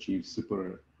use to achieve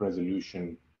super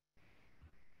resolution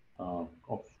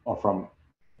or from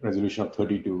resolution of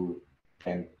 30 to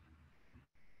 10?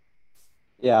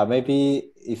 Yeah,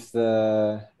 maybe if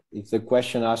the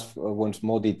question wants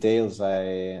more details,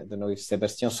 I don't know if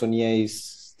Sébastien Saunier is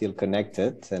still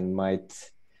connected and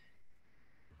might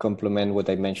complement what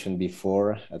I mentioned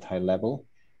before at high level.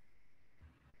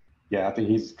 Yeah, I think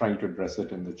he's trying to address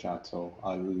it in the chat, so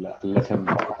I'll let him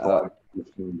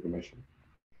give new information.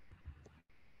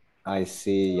 I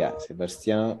see. Yeah,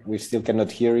 Sébastien, we still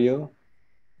cannot hear you.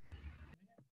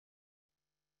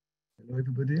 Hello,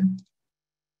 everybody.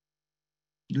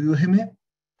 Do you hear me?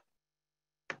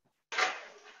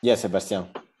 Yes, Sébastien.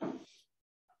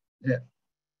 Yeah.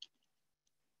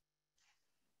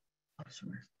 Oh,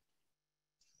 sorry.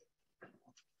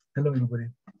 Hello, everybody.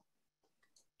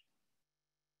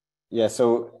 Yeah,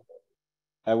 so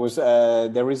I was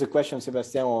there is a question,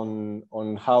 Sébastien,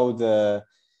 on how the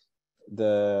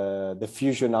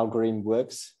fusion algorithm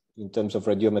works in terms of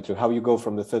radiometry, how you go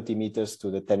from the 30 meters to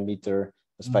the 10-meter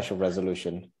spatial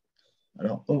resolution.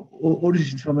 All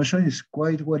this information is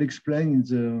quite well explained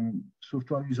in the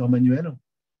software user manual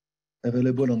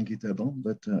available on GitHub,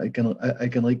 but I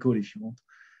can recall if you want.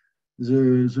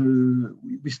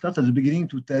 We start at the beginning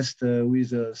to test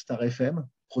with a star FM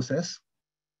process.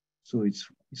 So it's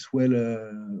well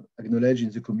acknowledged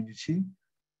in the community,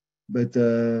 but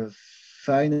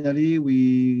finally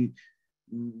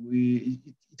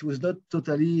it was not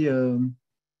totally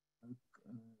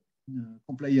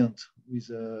compliant with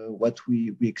what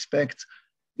we expect,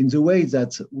 in the way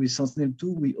that with Sentinel-2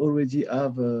 we already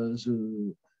have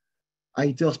the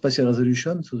higher spatial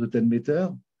resolution, so the 10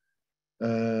 meter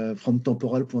from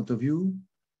temporal point of view,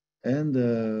 and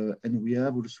we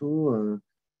have also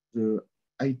the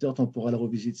higher temporal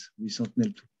revisits with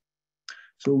Sentinel-2.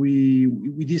 So we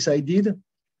decided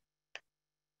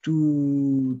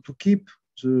to keep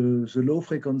the low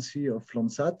frequency of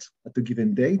Landsat at a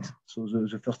given date, so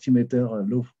the 30 meter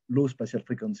low spatial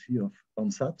frequency of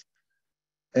Landsat,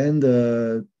 and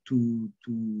to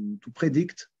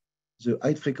predict the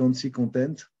high frequency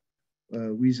content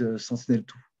with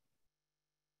Sentinel-2.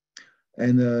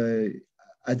 And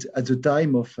at the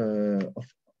time of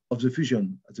the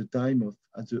fusion, at the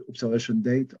observation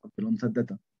date of the Landsat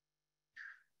data.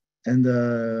 And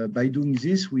by doing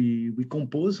this, we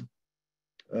compose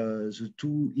the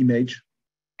two images,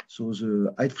 so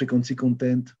the high frequency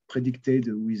content predicted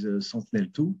with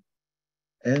Sentinel-2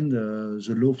 and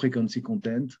the low frequency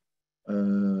content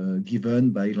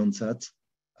given by Landsat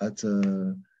at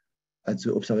the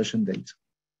observation date.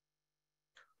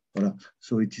 Voilà.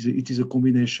 So it is a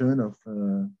combination of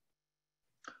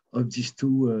these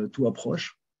two approaches.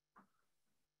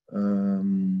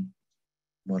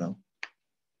 Voilà.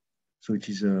 So it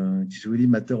is really a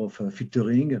matter of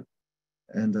filtering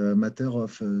and a matter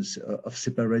of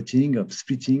separating, of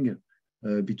splitting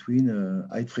between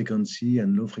high frequency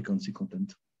and low frequency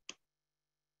content.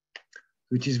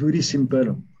 It is really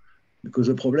simple, because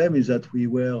the problem is that we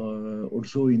were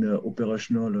also in a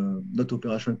operational, not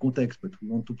operational context, but we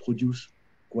want to produce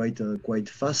quite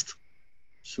fast.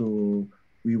 So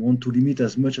we want to limit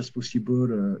as much as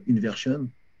possible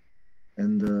inversion,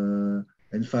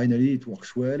 and finally it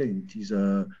works well. And it is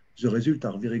the results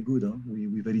are very good. Huh?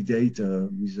 We validate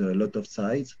with a lot of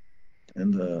sites,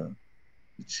 and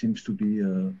it seems to be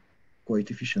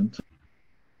quite efficient.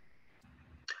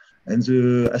 And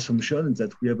the assumption is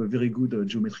that we have a very good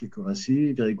geometry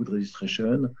accuracy, very good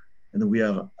registration, and we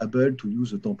are able to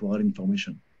use the temporal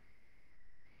information.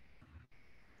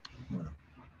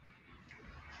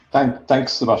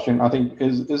 Thanks, Sebastian. I think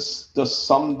is the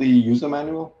sum the user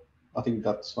manual? I think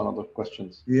that's one of the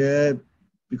questions. Yeah,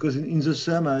 because in the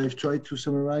sum, I've tried to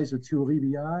summarize the theory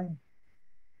behind,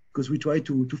 because we try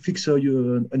to fix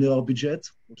an error budget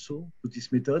also with these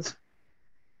methods,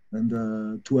 and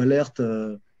to alert.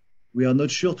 We are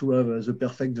not sure to have the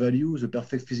perfect value, the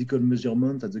perfect physical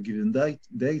measurement at the given date,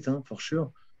 for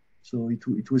sure. So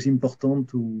it was important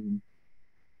to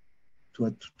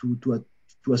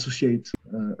associate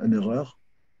an error.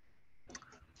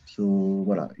 So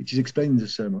voila, it is explained in the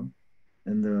sum,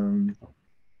 and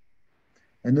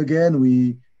again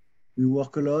we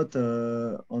work a lot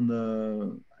on.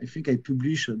 I think I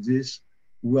published this.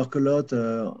 We work a lot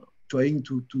trying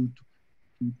to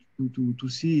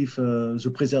see if how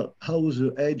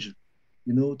the edge,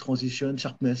 transition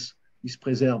sharpness is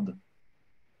preserved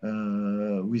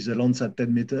with the Landsat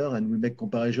 10 meter, and we make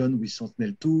comparison with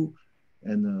Sentinel-2,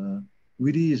 and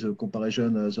really the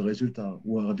comparison, the results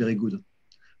were very good,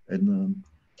 and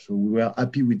so we were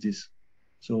happy with this.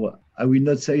 So I will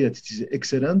not say that it is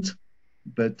excellent,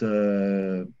 but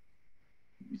it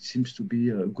seems to be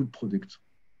a good product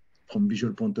from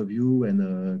visual point of view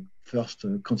and first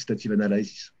quantitative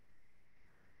analysis.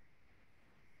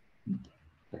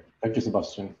 Thank you,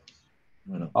 Sebastian.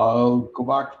 Voilà. I'll go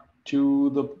back to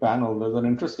the panel. There's an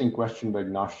interesting question by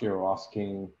Ignacio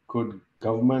asking, could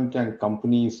government and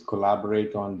companies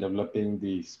collaborate on developing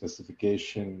the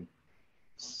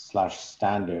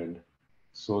specification/standard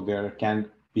so there can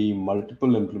be multiple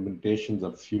implementations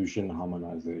of fusion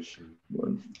harmonization?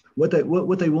 Well,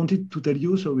 what I wanted to tell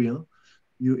you, sorry,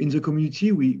 in the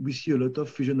community, we see a lot of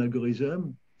fusion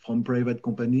algorithm from private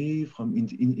company, from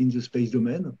in the space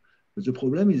domain. But the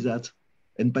problem is that,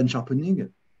 and pan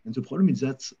sharpening, and the problem is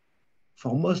that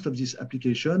for most of this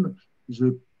application,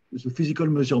 the physical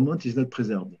measurement is not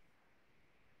preserved.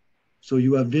 So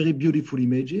you have very beautiful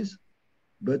images,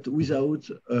 but without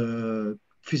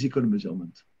physical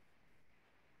measurement.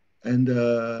 And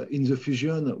in the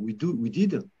fusion, we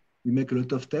make a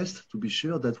lot of tests to be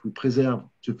sure that we preserve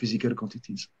the physical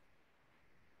quantities.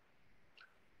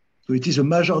 So it is a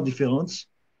major difference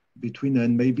between,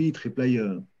 and maybe it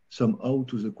replies somehow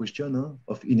to the question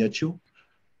of Ignacio,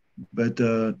 but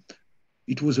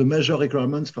it was a major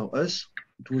requirement for us.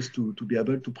 It was to be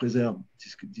able to preserve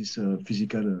this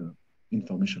physical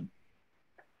information.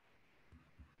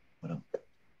 Voilà.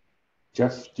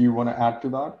 Jeff, do you want to add to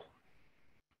that?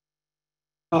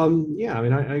 Yeah, I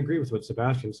mean, I agree with what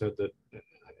Sebastian said. That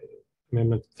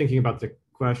I'm thinking about the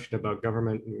question about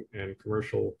government and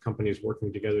commercial companies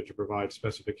working together to provide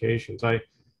specifications. I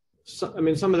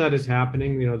mean, some of that is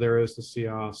happening. There is the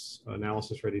CIOS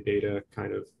analysis-ready data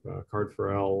kind of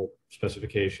card4L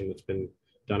specification that's been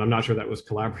done. I'm not sure that was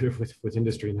collaborative with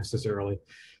industry necessarily,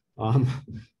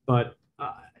 but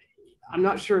I'm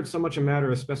not sure it's so much a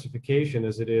matter of specification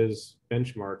as it is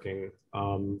benchmarking.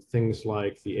 Things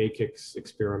like the AKICS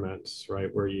experiments,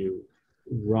 right, where you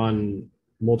run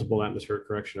multiple atmospheric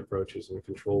correction approaches in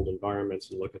controlled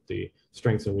environments and look at the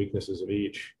strengths and weaknesses of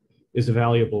each, is a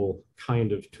valuable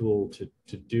kind of tool to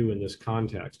do in this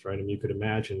context, right? I mean, you could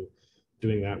imagine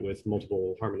doing that with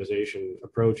multiple harmonization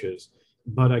approaches.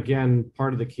 But again,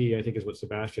 part of the key, I think, is what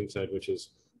Sebastian said, which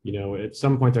is, at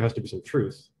some point there has to be some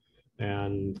truth.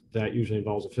 And that usually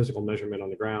involves a physical measurement on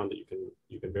the ground that you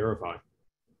can verify.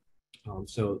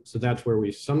 So that's where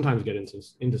we sometimes get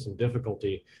into some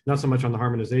difficulty, not so much on the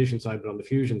harmonization side, but on the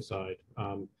fusion side.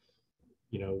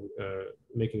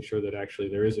 Making sure that actually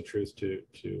there is a truth to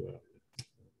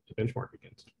benchmark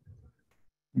against.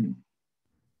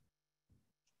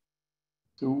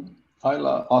 So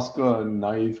I'll ask a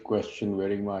naive question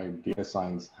wearing my data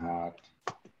science hat.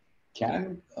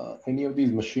 Can any of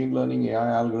these machine learning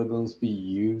AI algorithms be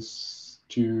used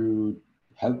to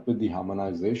help with the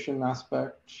harmonization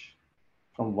aspect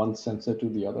from one sensor to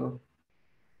the other?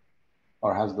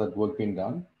 Or has that work been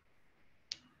done?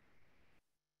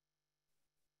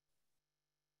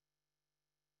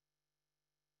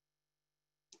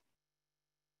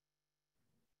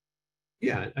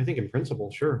 Yeah, I think in principle,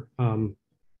 sure.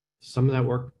 Some of that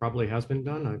work probably has been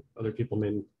done. Other people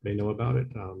may know about it.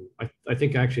 I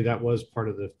think actually that was part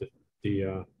of the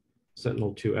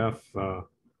Sentinel-2F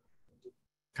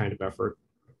kind of effort.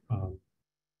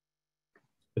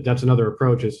 But that's another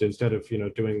approach, is instead of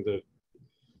doing the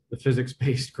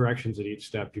physics-based corrections at each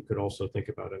step, you could also think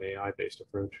about an AI-based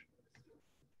approach.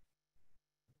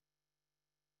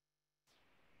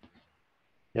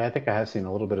 Yeah, I think I have seen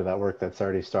a little bit of that work that's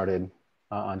already started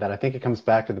on that. I think it comes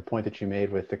back to the point that you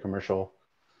made with the commercial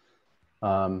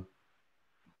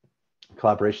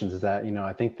collaborations is that,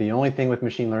 I think the only thing with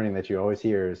machine learning that you always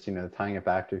hear is, tying it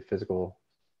back to physical,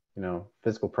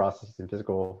 physical processes and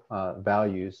physical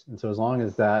values. And so as long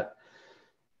as that,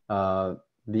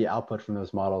 the output from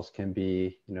those models can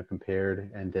be,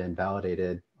 compared and then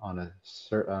validated on a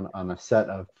set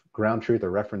of ground truth or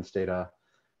reference data,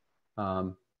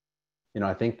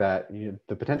 I think that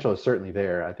the potential is certainly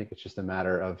there. I think it's just a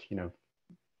matter of,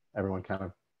 everyone kind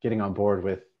of getting on board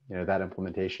with, that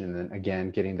implementation, and then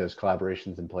again, getting those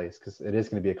collaborations in place, because it is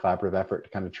going to be a collaborative effort to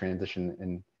kind of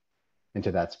transition into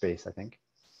that space, I think.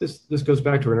 This goes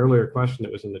back to an earlier question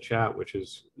that was in the chat, which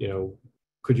is,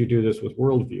 could you do this with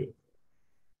worldview?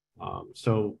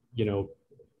 So,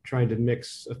 trying to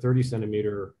mix a 30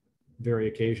 centimeter very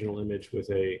occasional image with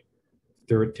a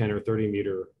 10 or 30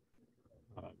 meter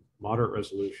moderate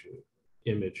resolution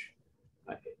image,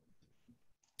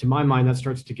 to my mind, that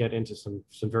starts to get into some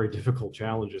very difficult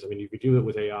challenges. I mean, you could do it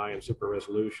with AI and super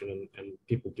resolution, and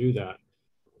people do that,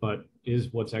 but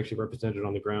is what's actually represented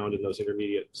on the ground in those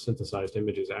intermediate synthesized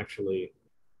images actually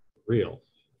real?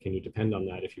 Can you depend on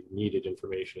that if you needed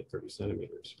information at 30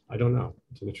 centimeters? I don't know.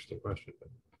 It's an interesting question. But.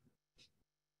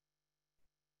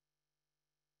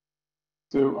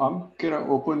 So I'm going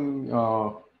to open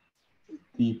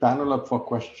the panel up for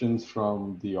questions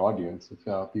from the audience.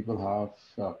 If people have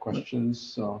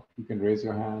questions, you can raise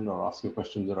your hand or ask your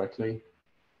question directly.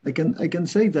 I can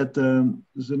say that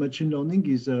the machine learning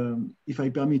is, if I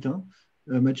permit,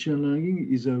 machine learning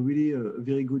is really a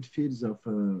very good field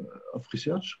of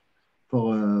research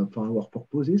for our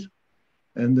purposes,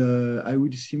 and I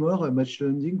will see more machine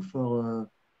learning for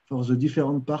the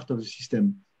different part of the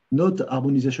system, not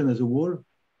harmonization as a whole,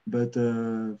 but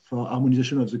for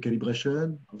harmonization of the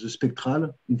calibration, of the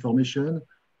spectral information,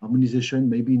 harmonization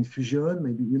maybe in fusion,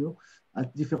 maybe,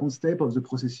 at different steps of the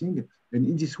processing. And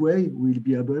in this way, we'll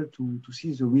be able to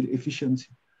see the real efficiency.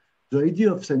 The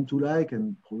idea of Sentinel-2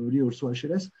 and probably also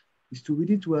HLS is to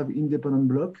really to have independent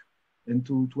block and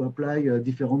to apply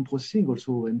different processing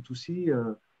also, and to see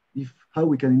how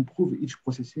we can improve each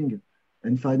processing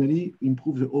and finally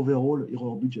improve the overall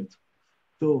error budget.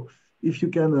 So if you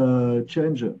can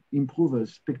improve a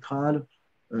spectral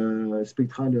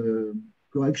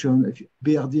correction,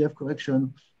 BRDF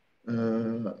correction,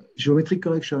 geometric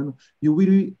correction, you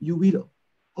will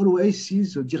always see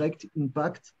the direct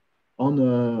impact on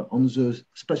the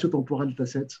spatio-temporal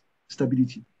dataset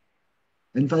stability.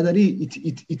 And finally,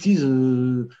 it is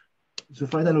the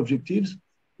final objectives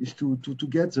is to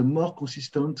get the more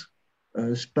consistent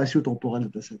spatio-temporal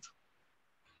dataset.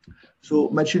 So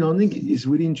machine learning is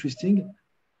really interesting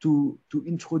to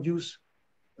introduce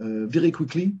very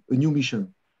quickly a new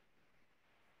mission.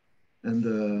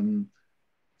 And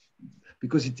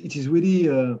because it is really,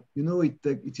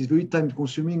 it is very time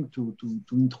consuming to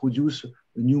introduce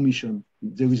a new mission.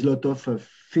 There is a lot of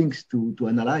things to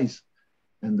analyze.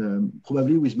 And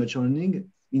probably with machine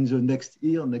learning, in the next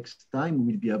year, next time,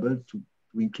 we'll be able to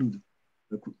include.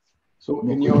 So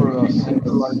in your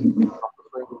centralized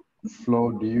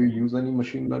flow, do you use any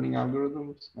machine learning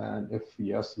algorithms? And if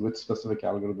yes, which specific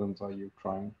algorithms are you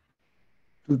trying?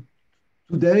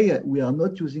 Today, we are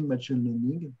not using machine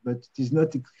learning, but it is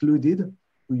not excluded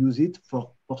to use it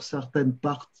for certain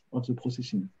parts of the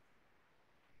processing.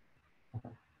 Okay.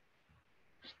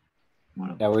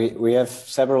 Yeah, we have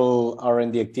several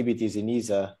R&D activities in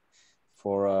ESA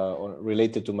for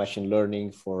related to machine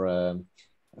learning for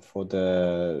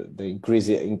the increase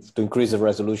to increase the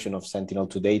resolution of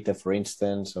Sentinel-2 data, for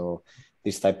instance, or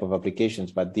this type of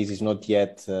applications. But this is not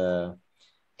yet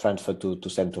transferred to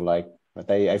Sentinel. But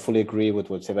I fully agree with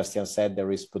what Sebastian said.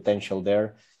 There is potential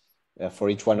there for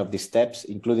each one of these steps,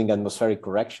 including atmospheric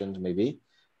corrections. Maybe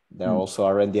there are also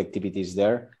R&D activities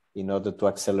there in order to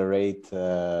accelerate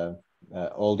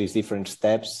all these different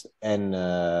steps and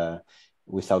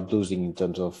without losing in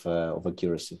terms of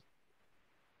accuracy,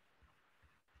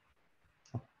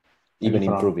 even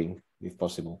improving if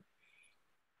possible.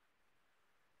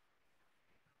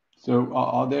 So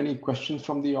are there any questions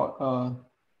from the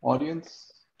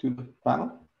audience to the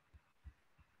panel?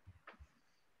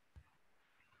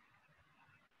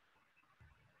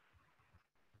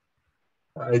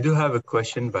 I do have a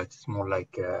question, but it's more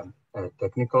like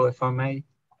technical, if I may.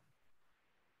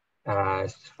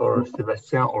 For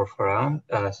Sebastian or Ferran.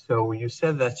 So you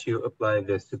said that you apply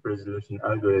the super resolution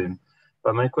algorithm,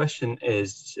 but my question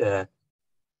is there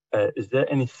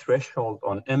any threshold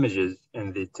on images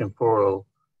in the temporal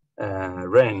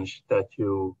range that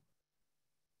you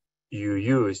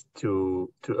use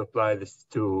to apply this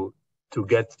to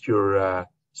get your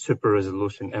super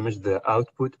resolution image, the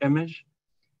output image?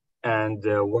 And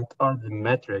what are the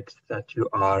metrics that you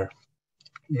are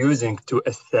using to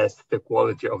assess the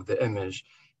quality of the image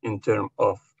in terms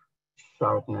of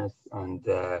sharpness and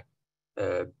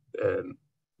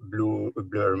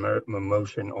blur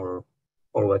motion or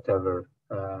whatever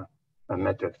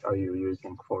metrics are you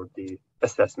using for the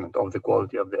assessment of the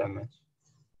quality of the image?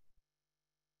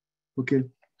 Okay,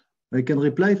 I can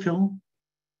reply, Ferran?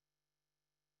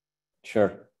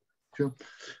 Sure. Sure.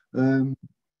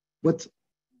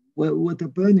 What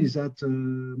happened is that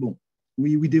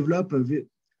we develop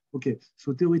okay.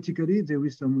 So theoretically, there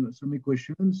is some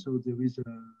equations. So there is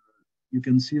you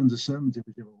can see on the sum there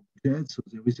is a object. So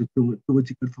there is a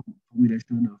theoretical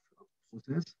formulation of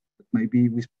process that might be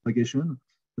with propagation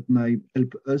that might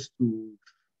help us to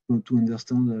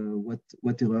understand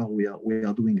what error we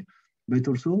are doing. But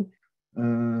also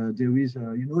there is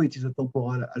it is a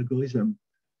temporal algorithm.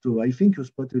 So I think you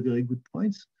spot a very good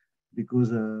point,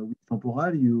 because with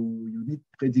temporal, you need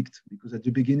to predict, because at the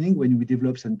beginning, when we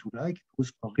develop Sentinel-2, it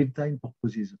was for real-time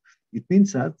purposes. It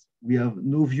means that we have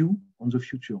no view on the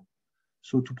future.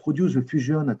 So to produce a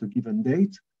fusion at a given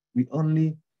date, we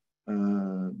only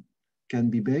can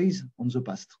be based on the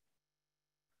past.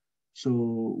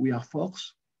 So we are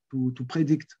forced to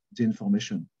predict the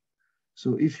information.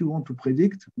 So if you want to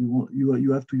predict,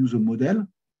 you have to use a model,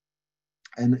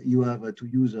 and you have to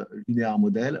use a linear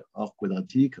model or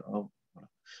quadratic.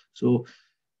 So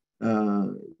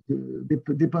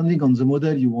depending on the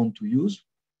model you want to use,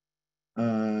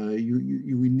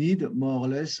 you will need more or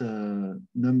less a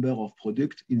number of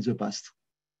products in the past.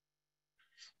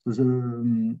 So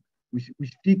we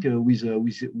speak with a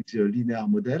linear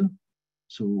model.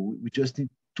 So we just need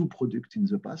 2 products in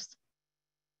the past,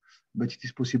 but it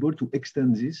is possible to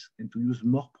extend this and to use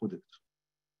more products.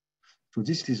 So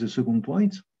this is the second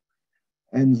point,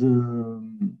 and the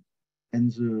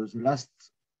last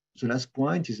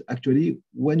point is actually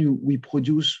when we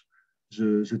produce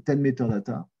the 10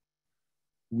 metadata,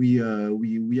 we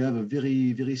have a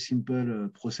very simple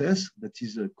process that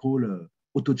is called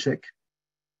auto check,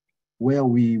 where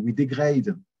we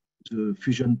degrade the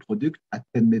fusion product at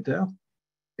 10 meter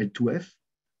L2F.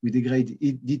 We degrade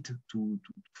it to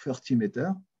 30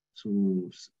 meter, so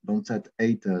Landsat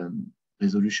 8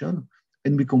 resolution,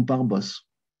 and we compare both.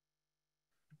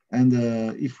 And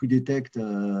if we detect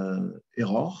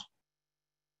error,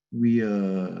 we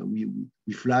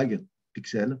flag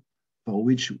pixel for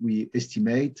which we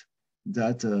estimate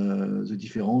that the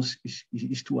difference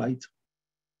is too high.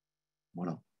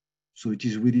 Voilà. So it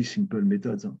is really simple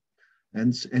methods.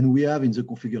 And we have in the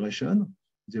configuration,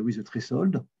 there is a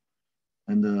threshold,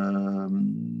 and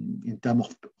in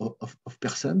terms of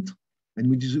percent, and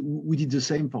we did the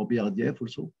same for BRDF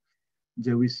also.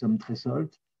 There is some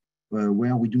threshold where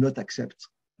we do not accept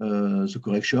the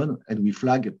correction, and we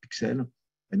flag a pixel,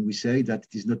 and we say that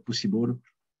it is not possible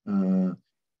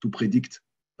to predict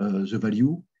the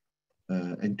value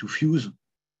and to fuse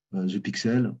the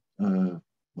pixel.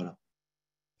 Voilà.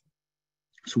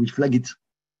 So we flag it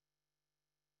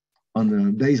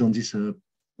based on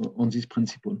this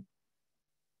principle.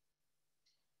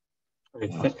 Okay,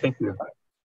 thank you.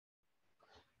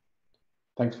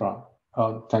 Thanks, Ferran.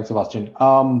 Thanks, Sebastian.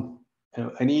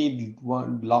 Any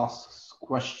one last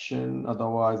question?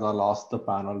 Otherwise, I'll ask the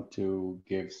panel to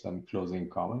give some closing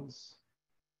comments.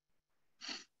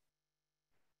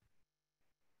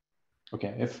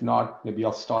 Okay, if not, maybe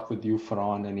I'll start with you,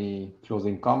 Ferran. Any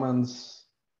closing comments?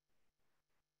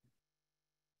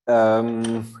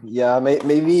 Yeah,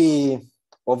 maybe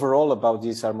overall about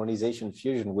this harmonization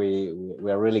fusion, we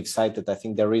are really excited. I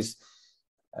think there is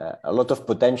a lot of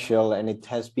potential, and it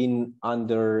has been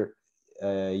under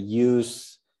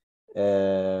use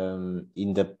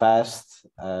in the past.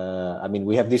 I mean,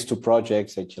 we have these 2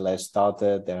 projects. HLS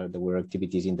started. There were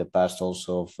activities in the past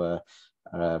also of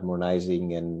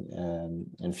harmonizing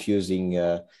and fusing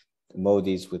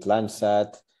MODIs with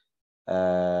Landsat.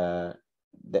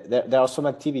 There are some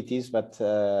activities, but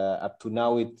up to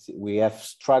now we have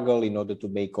struggled in order to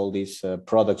make all these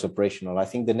products operational. I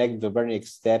think the very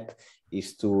next step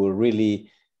is to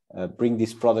really bring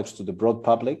these products to the broad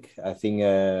public. I think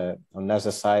on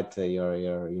NASA side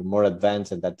you're more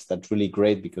advanced, and that's really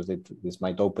great, because this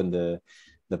might open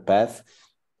the path.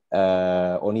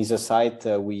 On ESA side,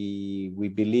 we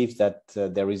believe that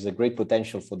there is a great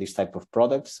potential for this type of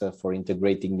products for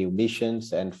integrating new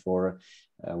missions, and for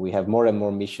we have more and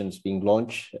more missions being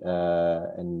launched,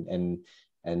 and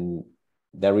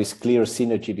there is clear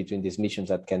synergy between these missions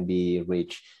that can be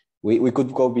reached. We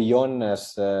could go beyond,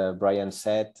 as Brian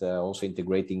said, also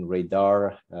integrating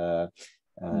radar,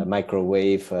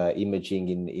 microwave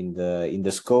imaging in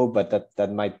the scope, but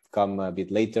that might come a bit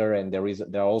later. And there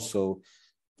are also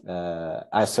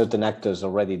as certain actors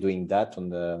already doing that on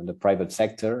the private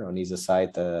sector. On ESA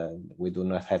side, we do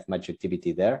not have much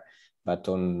activity there, but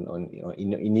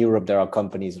in Europe, there are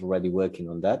companies already working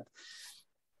on that.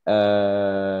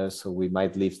 So we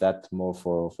might leave that more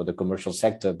for the commercial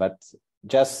sector, but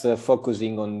just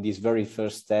focusing on this very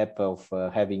first step of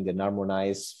having an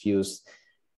harmonized, fused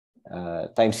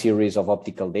time series of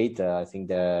optical data, I think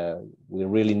that we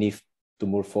really need to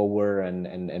move forward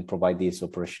and provide this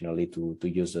operationally to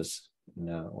users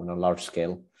on a large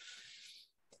scale.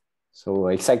 So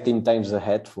exciting times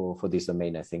ahead for this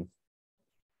domain, I think.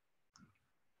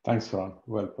 Thanks, Ron.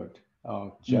 Well put.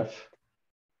 Jeff?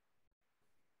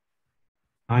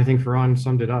 I think Ferran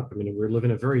summed it up. I mean, we're living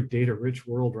in a very data-rich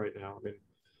world right now. I mean,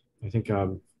 I think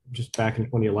just back in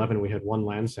 2011, we had one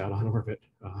Landsat on orbit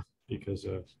because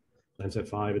Landsat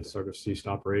 5 had sort of ceased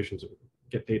operations,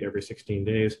 get data every 16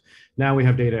 days. Now we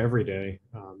have data every day,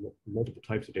 multiple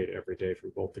types of data every day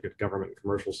from both the government and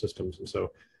commercial systems. And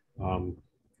so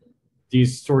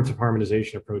these sorts of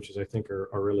harmonization approaches, I think, are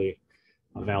really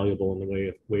valuable in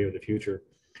the way of the future.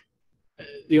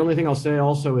 The only thing I'll say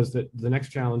also is that the next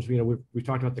challenge, we've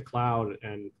talked about the cloud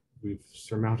and we've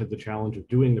surmounted the challenge of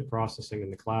doing the processing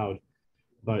in the cloud.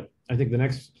 But I think the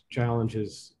next challenge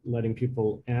is letting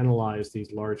people analyze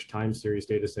these large time series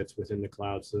data sets within the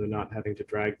cloud so they're not having to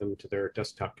drag them to their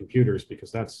desktop computers,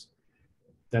 because that's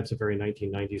a very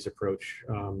 1990s approach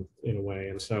in a way.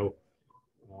 And so,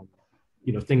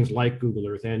 things like Google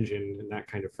Earth Engine and that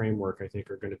kind of framework, I think,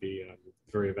 are going to be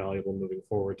very valuable moving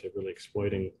forward to really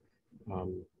exploiting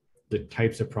the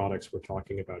types of products we're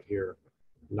talking about here.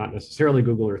 Not necessarily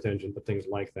Google Earth Engine, but things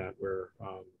like that, where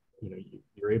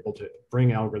you're able to bring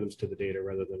algorithms to the data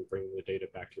rather than bringing the data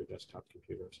back to your desktop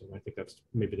computers. And I think that's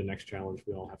maybe the next challenge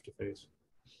we all have to face.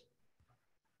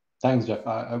 Thanks, Jeff.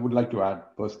 I would like to add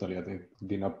personally, I think it's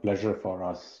been a pleasure for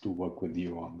us to work with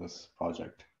you on this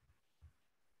project.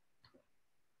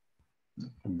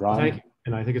 Brian? Thank you.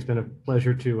 And I think it's been a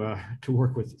pleasure to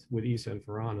work with ESA and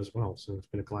Ferran as well. So it's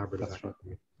been a collaborative effort.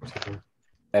 Right.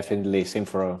 Definitely, same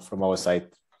from our side.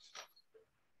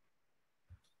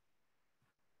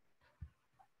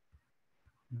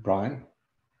 Brian?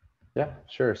 Yeah,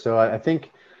 sure. So I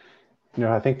think,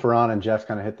 Ferran and Jeff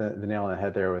kind of hit the nail on the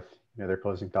head there with their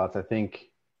closing thoughts. I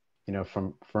think,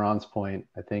 from Ferran's point,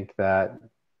 I think that,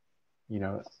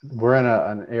 we're in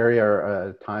an area or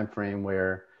a time frame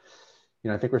where,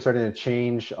 I think we're starting to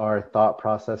change our thought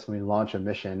process when we launch a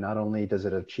mission. Not only does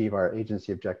it achieve our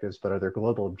agency objectives, but are there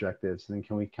global objectives? And then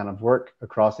can we kind of work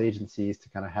across agencies to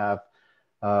kind of have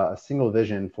a single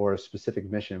vision for a specific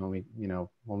mission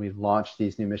when we launch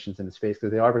these new missions into space,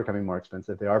 because they are becoming more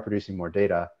expensive, they are producing more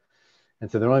data. And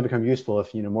so they're only become useful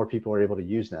if, more people are able to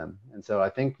use them. And so I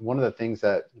think one of the things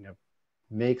that,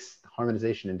 makes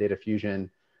harmonization and data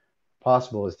fusion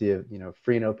possible is the,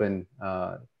 free and open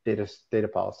data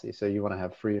policy. So you want to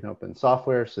have free and open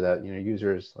software so that,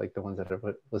 users like the ones that have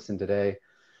listened today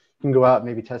can go out and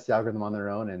maybe test the algorithm on their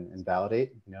own and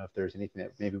validate, if there's anything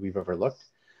that maybe we've overlooked.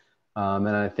 And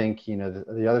I think,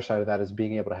 the other side of that is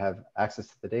being able to have access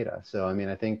to the data. So,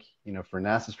 I think, for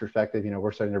NASA's perspective,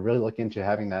 we're starting to really look into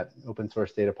having that open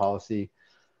source data policy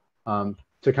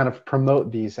to kind of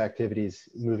promote these activities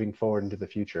moving forward into the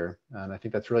future. And I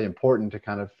think that's really important to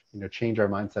kind of, change our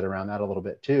mindset around that a little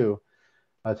bit too,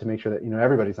 to make sure that,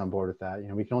 everybody's on board with that.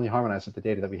 We can only harmonize with the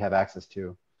data that we have access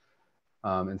to.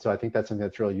 And so I think that's something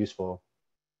that's really useful.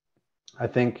 I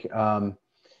think, to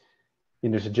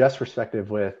Jeff's perspective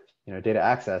with, data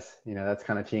access, that's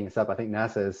kind of teeing us up. I think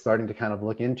NASA is starting to kind of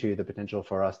look into the potential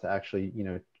for us to actually,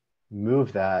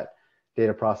 move that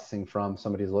data processing from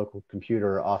somebody's local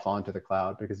computer off onto the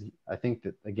cloud, because I think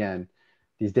that, again,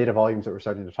 these data volumes that we're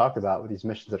starting to talk about with these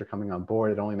missions that are coming on board,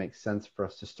 it only makes sense for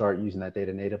us to start using that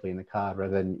data natively in the cloud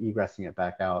rather than egressing it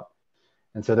back out.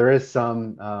 And so there is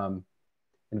some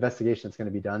investigation that's going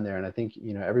to be done there. And I think,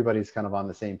 everybody's kind of on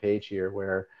the same page here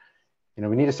where,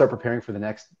 we need to start preparing for the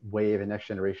next wave and next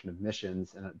generation of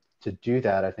missions. And to do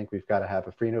that, I think we've got to have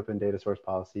a free and open data source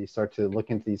policy, start to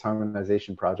look into these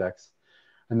harmonization projects,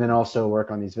 and then also work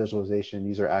on these visualization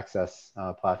user access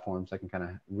platforms that can kind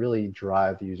of really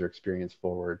drive the user experience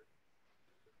forward.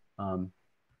 So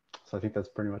I think that's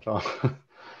pretty much all.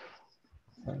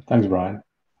 Thanks, Brian.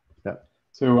 Yeah.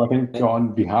 So I think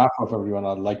on behalf of everyone,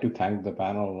 I'd like to thank the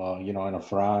panel, and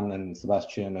Ferran and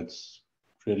Sebastian. It's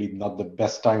really not the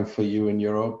best time for you in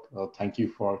Europe. Thank you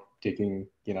for taking,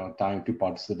 time to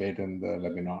participate in the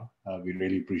webinar. We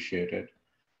really appreciate it.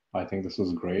 I think this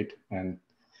was great. And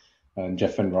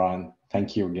Jeff and Brian,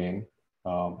 thank you again.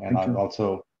 And I'd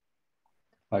also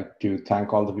like to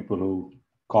thank all the people who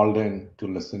called in to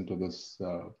listen to this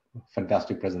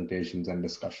fantastic presentations and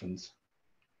discussions.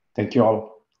 Thank you all.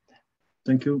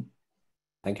 Thank you.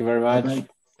 Thank you very much. Bye-bye.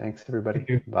 Thanks, everybody. Thank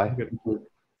you. Bye. Good. Good.